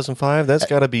in 2005. That's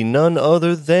got to be none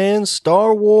other than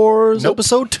Star Wars Nope.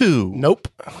 Episode 2. Nope.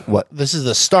 What? This is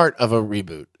the start of a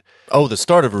reboot. Oh, the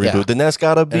start of a reboot. Yeah. Then that's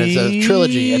got to be... And it's a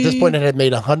trilogy. At this point, it had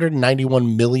made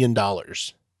 $191 million.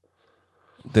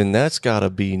 Then that's got to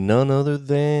be none other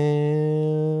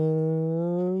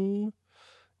than...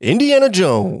 Indiana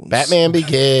Jones. Batman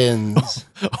Begins.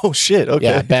 Oh, shit. Okay.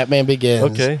 Yeah, Batman Begins.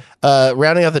 Okay.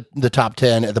 Rounding out the top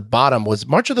 10 at the bottom was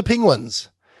March of the Penguins.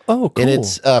 Oh, cool. In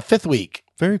its 5th week.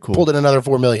 Very cool. Pulled in another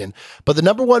 $4 million. But the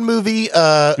number 1 movie... You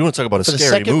want to talk about a for the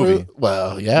scary second movie?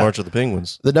 well, yeah. March of the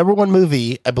Penguins. The number 1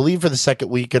 movie, I believe, for the second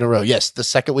week in a row. Yes, the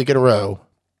second week in a row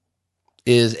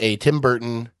is a Tim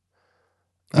Burton.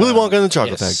 Willy Wonka and the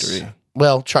Chocolate yes. Factory.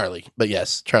 Well, Charlie, but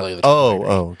yes, Charlie. The Oh,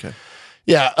 Chocolate Factory. okay.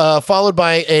 Yeah. Followed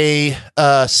by a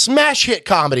smash hit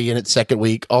comedy in its second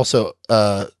week. Also,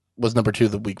 was number 2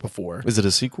 the week before. Is it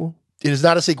a sequel? It is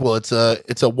not a sequel. It's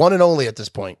a one and only at this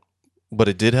point. But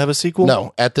it did have a sequel?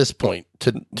 No, at this point.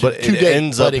 But it today,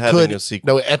 ends but up it having could- a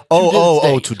sequel. No, at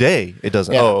Today. It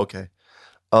doesn't. Yeah. Oh, okay.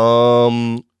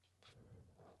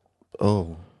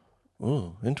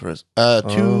 Interesting.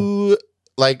 Two,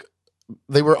 like,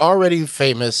 they were already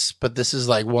famous, but this is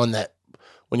like one that,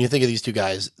 when you think of these two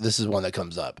guys, this is one that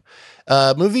comes up.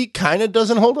 Movie kind of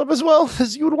doesn't hold up as well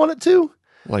as you would want it to.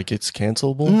 Like it's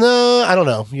cancelable? No, I don't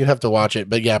know. You'd have to watch it,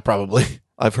 but yeah, probably.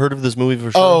 I've heard of this movie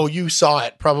for sure. Oh, you saw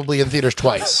it probably in theaters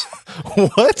twice.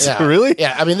 What? Yeah. Really?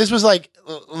 Yeah, I mean, this was like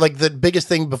the biggest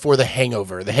thing before The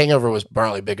Hangover. The Hangover was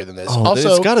probably bigger than this. Oh, also,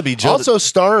 it's got to be Judd. also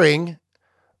starring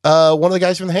one of the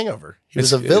guys from The Hangover. He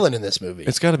was a villain in this movie.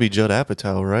 It's got to be Judd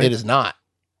Apatow, right? It is not.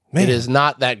 Man. It is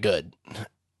not that good. It's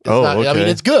Oh, not, I okay. mean,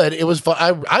 it's good. It was fun.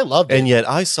 I loved it. And yet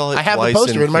I saw it. I have the twice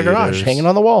poster in my garage theaters. hanging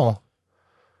on the wall.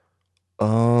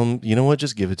 You know what?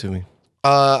 Just give it to me.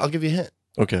 I'll give you a hint.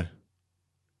 Okay.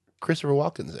 Christopher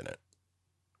Walken's in it.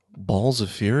 Balls of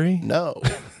Fury. No.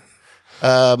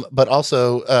 But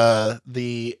also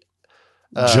the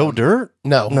Joe Dirt.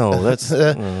 no That's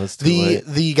that's too late.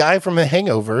 the guy from The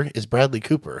Hangover is Bradley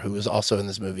Cooper, who is also in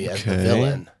this movie as the Okay.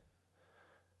 villain.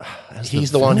 As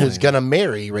He's the one who's villain. gonna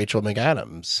marry Rachel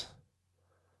McAdams.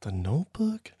 The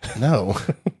Notebook. No,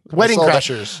 Wedding saw that.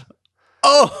 Crashers.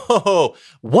 Oh,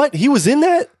 what? He was in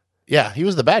that? Yeah, he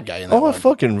was the bad guy in that Oh, one. I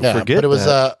fucking forget. But it was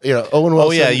that. Owen Wilson.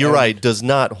 Oh yeah, you're and- right. Does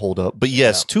not hold up. But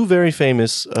yes, two very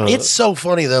famous. It's so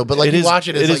funny though, but like it you is- watch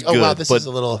it, it's it like, is oh wow, good, this but is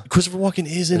a little. Christopher Walken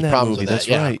is in There's that problems movie. with that, That's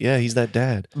yeah. right. Yeah, he's that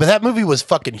dad. But that movie was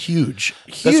fucking huge.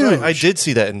 Huge. That's right. I did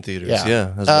see that in theaters.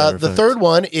 Yeah. as a matter of The fact. third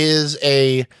one is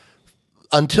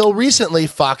until recently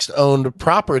Fox owned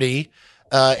property,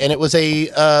 and it was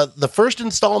the first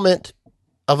installment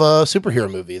of a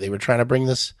superhero movie. They were trying to bring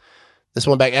this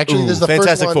one back. Actually, this is the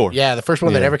Fantastic first one. Four. Yeah, the first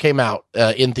one that Yeah. ever came out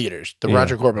in theaters. The Yeah.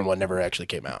 Roger Corman one never actually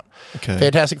came out. Okay.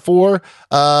 Fantastic Four.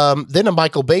 Then a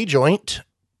Michael Bay joint.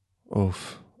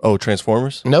 Oof. Oh,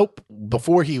 Transformers. Nope.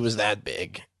 Before he was that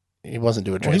big, he wasn't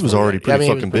doing. Well, he was Transformers already yet. pretty he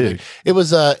was fucking pretty big. It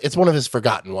was. It's one of his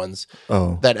forgotten ones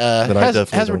Oh. that Then I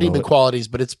definitely has don't redeeming know it. qualities,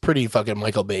 but it's pretty fucking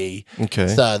Michael Bay. Okay.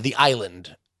 It's The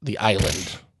Island. The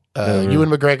Island. Never. Ewan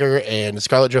McGregor and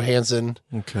Scarlett Johansson.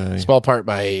 Okay. Small part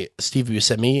by Steve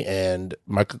Buscemi and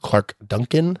Michael Clark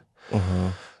Duncan. Uh-huh.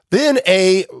 Then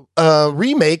a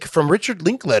remake from Richard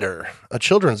Linklater, a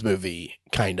children's movie,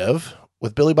 kind of,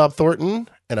 with Billy Bob Thornton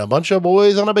and a bunch of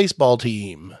boys on a baseball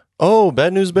team. Oh,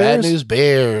 Bad News Bears. Bad News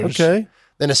Bears. Okay.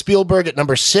 Then a Spielberg at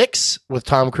number 6 with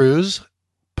Tom Cruise,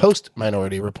 post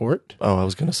Minority Report. Oh, I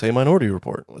was gonna say Minority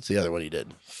Report What's the other one he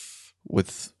did?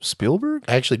 with Spielberg.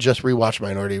 I actually just rewatched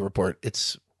Minority Report.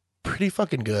 It's pretty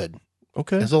fucking good.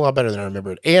 Okay. It's a lot better than I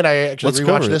remembered. And I actually Let's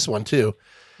cover rewatched it. this one too.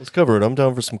 Let's cover it. I'm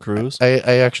down for some Cruise. I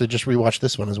actually just rewatched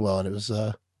this one as well, and it was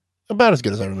about as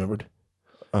good as I remembered.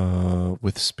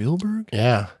 With Spielberg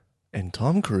Yeah. and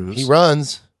Tom Cruise. He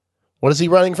runs. What is he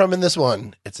running from in this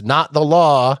one? It's not the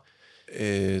law.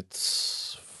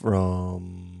 It's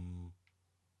from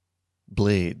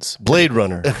Blade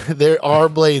Runner. There are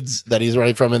blades that he's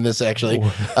running from in this, actually.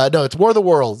 No, it's War of the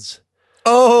Worlds.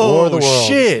 Oh, War of the Worlds.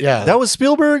 shit. Yeah. That was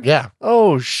Spielberg? Yeah.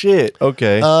 Oh, shit.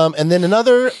 Okay. And then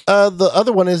the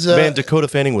other one is... Man, Dakota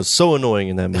Fanning was so annoying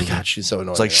in that movie. God, she's so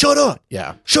annoying. It's like, shut up.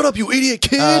 Yeah. Shut up, you idiot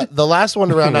kid. The last one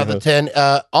to round out the 10,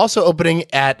 also opening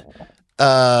at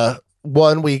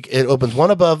 1 week. It opens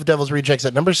one above Devil's Rejects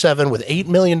at number 7 with $8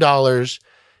 million.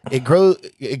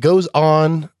 It goes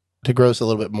on to gross a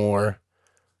little bit more,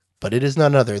 but it is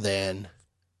none other than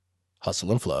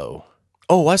Hustle and Flow.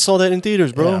 Oh, I saw that in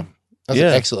theaters, bro. Yeah. That's Yeah.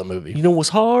 an excellent movie. You know what's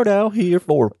hard out here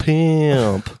for a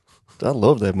pimp. I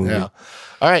love that movie. Yeah.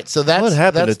 All right, so that's What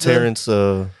happened to that's the- Terrence?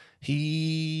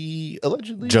 He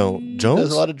allegedly Jones?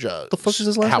 does a lot of drugs. The fuck is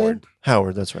his last Howard. name?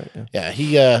 Howard. That's right. Yeah.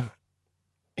 Yeah,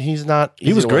 he's not. He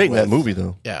easy was to work great in that with. movie,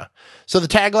 though. Yeah. So the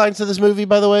taglines to this movie,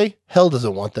 by the way, hell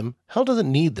doesn't want them. Hell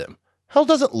doesn't need them. Hell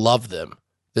doesn't love them.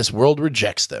 This world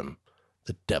rejects them.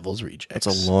 The Devil's Rejects.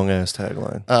 That's a long ass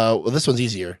tagline. Well, this one's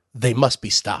easier. They must be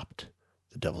stopped.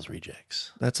 The Devil's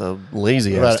Rejects. That's a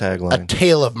lazy What ass about tagline. A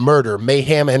tale of murder,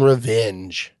 mayhem, and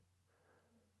revenge.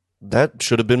 That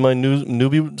should have been my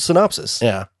newbie synopsis.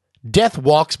 Yeah. Death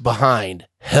walks behind.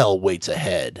 Hell waits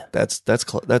ahead. That's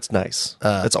nice.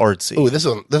 Uh, That's artsy. Oh, this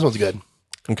one's good.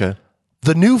 Okay.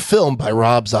 The new film by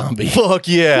Rob Zombie. Fuck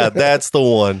yeah, that's the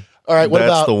one. All right,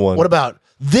 That's the one. What about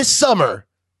this summer?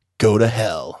 Go to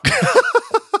hell.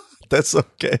 That's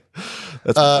okay.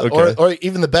 That's okay. Or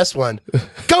even the best one.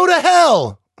 Go to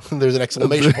hell. There's an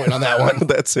exclamation point on that one.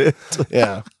 That's it.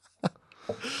 Yeah.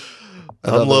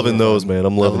 I'm loving those, man.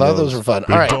 I'm loving those. those. Those were fun.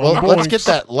 All right, well, let's get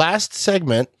that last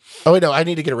segment. Oh, wait, no, I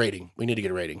need to get a rating. We need to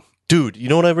get a rating. Dude, you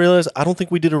know what I realized? I don't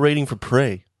think we did a rating for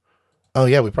Prey. Oh,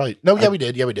 yeah, we probably... No, yeah, we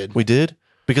did. Yeah, we did. We did?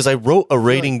 Because I wrote a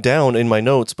rating down in my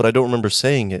notes, but I don't remember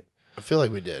saying it. I feel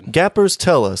like we did. Gappers,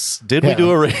 tell us, did we Yeah.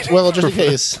 do a rating? Well, just in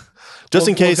case. Just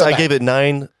in case, we'll go I back. gave it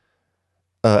 9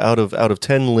 out of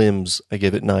 10 limbs. I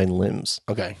gave it 9 limbs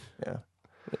Okay.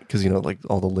 because like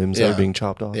all the limbs that Yeah. are being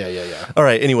chopped off. Yeah. All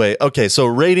right. Anyway, okay. So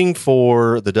rating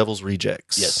for The Devil's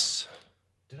Rejects. Yes.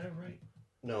 Did I write?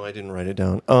 No, I didn't write it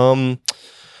down.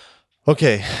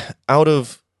 Okay. Out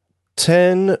of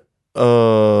 10.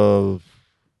 Out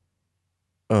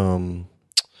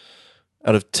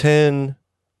of 10.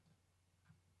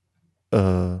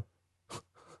 I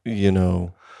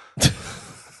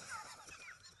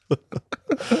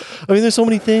mean, there's so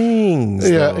many things.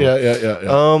 though.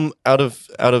 Yeah.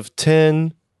 Out of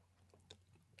 10,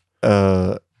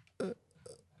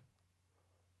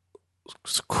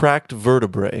 cracked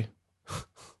vertebrae.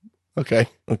 Okay.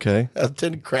 Okay.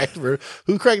 10 cracked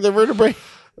Who cracked the vertebrae?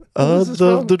 was this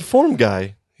from? The deformed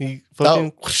guy. He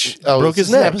fucking broke his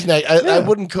snap neck. His neck. I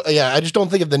wouldn't. I just don't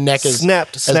think of the neck as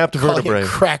Snapped as snapped calling it vertebrae.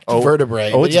 cracked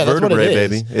vertebrae. Oh, But it's yeah, that's what it vertebrae,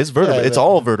 is. baby. It's vertebrae. Yeah, It's but-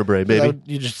 all vertebrae, baby.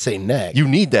 You just say neck. You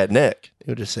need that neck. You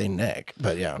would just say neck.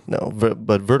 But yeah. No,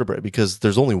 but vertebrae, because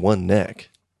there's only one neck.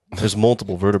 There's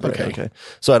multiple vertebrae. Okay. Okay.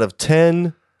 So out of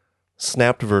 10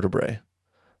 snapped vertebrae,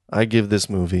 I give this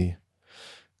movie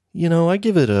I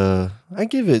give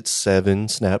it 7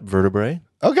 snap vertebrae.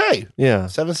 Okay. Yeah.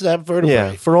 7 snap vertebrae.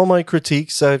 Yeah. For all my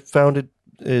critiques, I found it.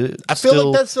 I feel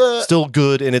like that's still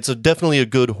good, and it's definitely a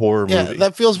good horror movie. Yeah,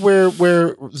 that feels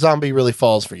where zombie really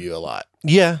falls for you a lot.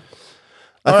 Yeah.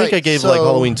 I All think right, I gave so-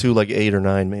 Halloween 2 8 or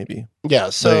 9 maybe. Yeah,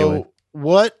 so Anyway.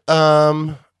 what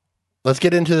let's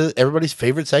get into everybody's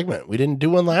favorite segment. We didn't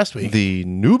do one last week. The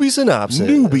newbie synopsis.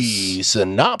 Newbie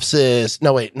synopsis.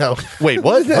 No, wait, no. Wait,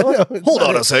 what? No, Huh? it's Hold not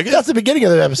on it. a second. That's the beginning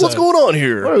of the episode. What's going on What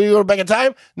here? are we going back in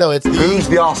time? No, it's the Who's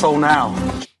the asshole now?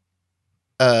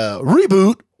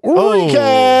 reboot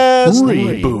recast.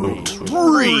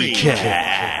 Reboot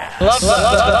recast. Love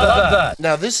that.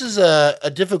 Now, this is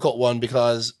a difficult one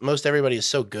because most everybody is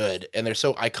so good and they're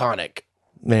so iconic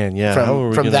Man, yeah. how are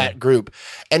we from gonna- that group.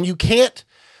 And you can't,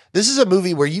 this is a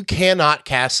movie where you cannot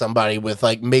cast somebody with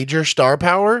like major star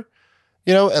power,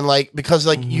 and like, because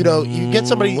like, you get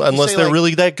somebody, you unless say, they're like,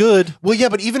 really that good. well, yeah,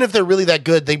 but even if they're really that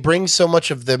good, they bring so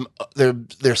much of them,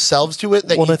 their selves to it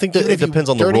that Well, I think that even it if you depends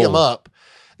on the dirty them role. up,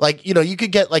 like, you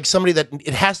could get like somebody that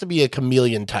it has to be a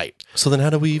chameleon type. So then how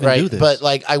do we even Right. do this? But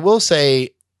like, I will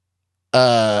say,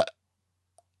 I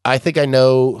think I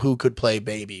know who could play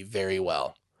Baby very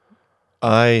well.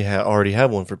 I already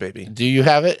have one for Baby. Do you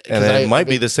have it? And 'Cause it might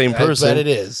be the same I bet person. it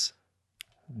is.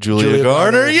 Julia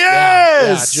Garner. Yeah,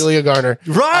 Yes. Julia Garner.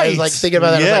 Right. I was like thinking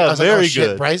about that. Yeah, I was like, very oh, shit,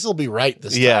 good. Bryce will be right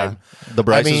this Yeah. time. The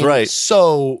Bryce is right.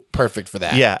 So perfect for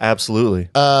that. Yeah, absolutely.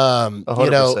 100%.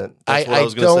 100%. That's what I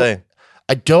was going to say.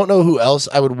 I don't know who else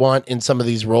I would want in some of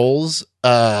these roles.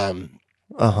 Because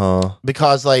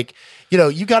like,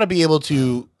 you got to be able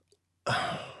to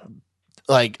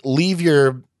like leave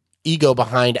your ego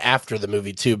behind after the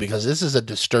movie too, because this is a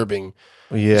disturbing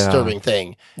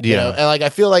thing. Yeah. And like, I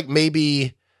feel like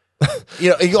maybe,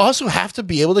 you also have to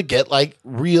be able to get like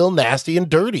real nasty and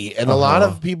dirty. And a lot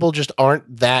of people just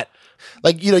aren't that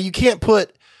like, you can't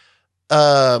put,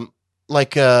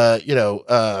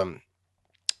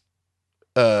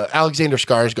 Alexander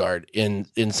Skarsgård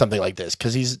in something like this.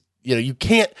 Cause he's, you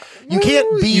can't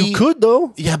be, You could,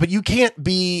 though. yeah, but you can't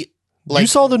be like you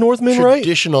saw The Northman, right?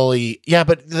 traditionally. Yeah,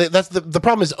 but that's the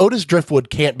problem is Otis Driftwood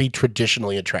can't be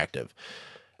traditionally attractive.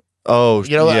 Oh,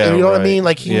 You know what I mean?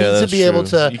 Like, he needs to that's be able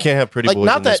true. to, You can't have pretty like, boys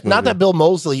not in this that movie. Bill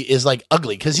Moseley is like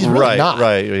ugly, because he's really not.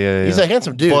 Right, yeah. He's a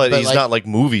handsome dude, but, he's like, not like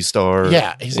movie star.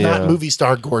 Yeah, he's not movie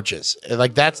star gorgeous.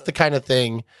 Like, that's the kind of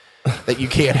thing that you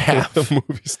can't have.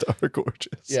 movie star gorgeous.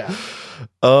 Yeah.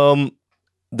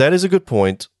 That is a good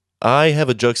point. I have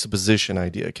a juxtaposition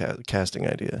idea, casting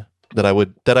idea that I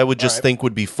would just right. think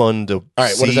would be fun to right,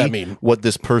 see what does that mean? what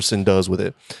this person does with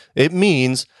it. It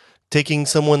means taking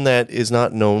someone that is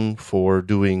not known for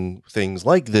doing things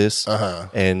like this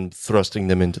and thrusting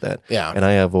them into that. Yeah. And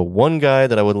I have one guy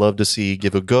that I would love to see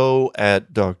give a go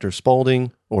at Dr.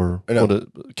 Spaulding or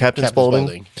Captain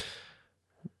Spaulding.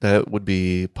 That would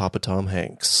be Papa Tom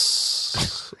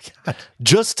Hanks.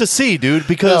 Just to see, dude,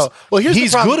 because here's the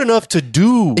he's problem. good enough to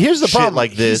do Here's the shit problem.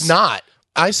 like this. He's not.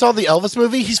 I saw the Elvis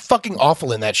movie. He's fucking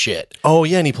awful in that shit. Oh,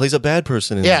 yeah, and he plays a bad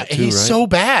person in that too, he's right? so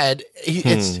bad. He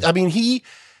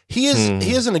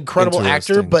is an incredible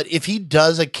actor, Interesting. but if he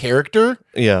does a character,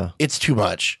 Yeah. it's too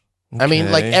much. I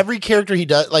mean, like, Okay. every character he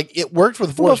does, like, it worked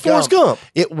with What about Forrest Forrest Gump?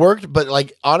 It worked, but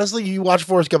like, honestly, you watch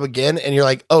Forrest Gump again and you're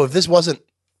like, oh, if this wasn't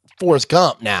Forrest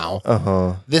Gump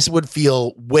now, this would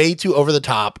feel way too over the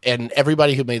top, and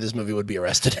everybody who made this movie would be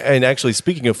arrested. And actually,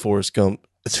 speaking of Forrest Gump,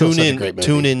 still such a great movie.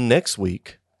 tune in next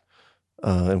week,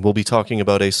 and we'll be talking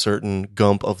about a certain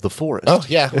Gump of the Forest. Oh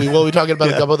yeah, we will be talking about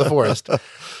the Gump of the Forest.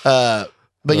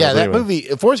 But yeah, that anyway. movie,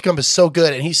 Forrest Gump is so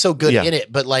good, and he's so good Yeah. in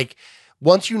it. But like,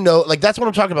 once you know, like, that's what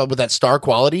I'm talking about with that star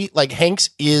quality. Like, Hanks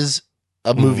is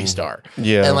a movie star,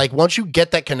 Yeah. and like, once you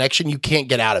get that connection, you can't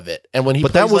get out of it. And when he,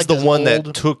 But that plays, was like, the this one old-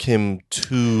 that took him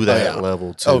to that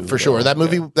level too. Oh, for sure. though.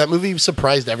 That movie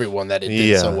surprised everyone that it did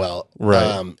Yeah. so well.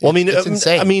 Right. well, I mean, it's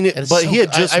insane. And it's but so- he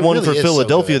had just I won really for is so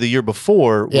Philadelphia good. the year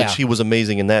before, Yeah. which he was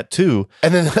amazing in that too.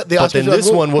 And then the But Oscars then were like,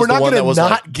 this one was we're the not one gonna that was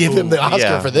not like, give him the Oscar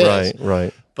yeah, for this.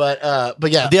 Right. But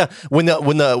yeah, Yeah. When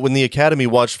the Academy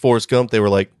watched Forrest Gump, they were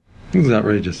like, This is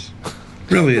outrageous.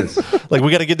 Really is. we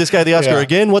got to get this guy the Oscar Yeah.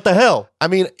 again. What the hell? I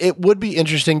mean, it would be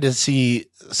interesting to see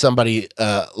somebody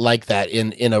like that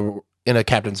in a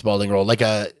Captain Spaulding role, like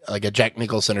a Jack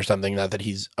Nicholson or something. Not that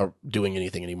he's doing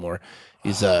anything anymore;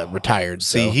 he's retired.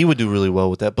 See, so. he would do really well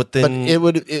with that. But then,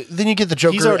 Then you get the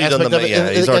Joker He's already done aspect the of ma- it. yeah,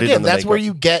 And he's already again, done the that's where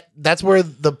makeup. you get. That's where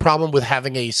the problem with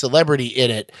having a celebrity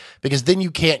in it, because then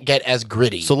you can't get as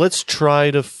gritty. so let's try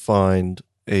to find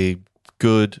a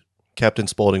good Captain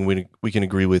Spaulding we can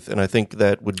agree with, and I think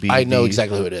that would be I know the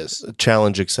exactly who it is.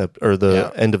 challenge or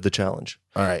the Yeah. end of the challenge.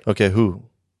 All right, Okay, who?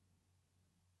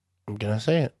 I'm gonna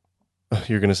say it.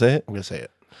 You're going to say it? I'm going to say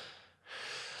it.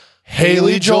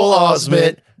 Haley Joel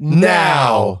Osment,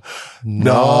 now.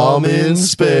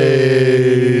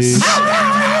 Naminspace.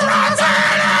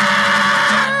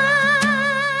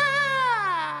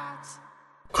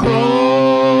 Cross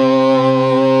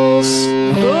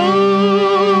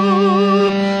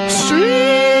the streams.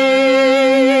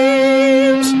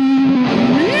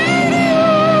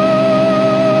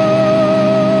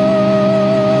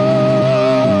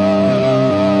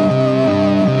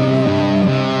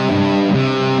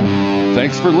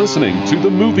 Thanks for listening to The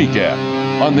Movie Gap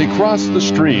on the Cross the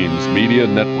Streams Media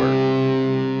Network.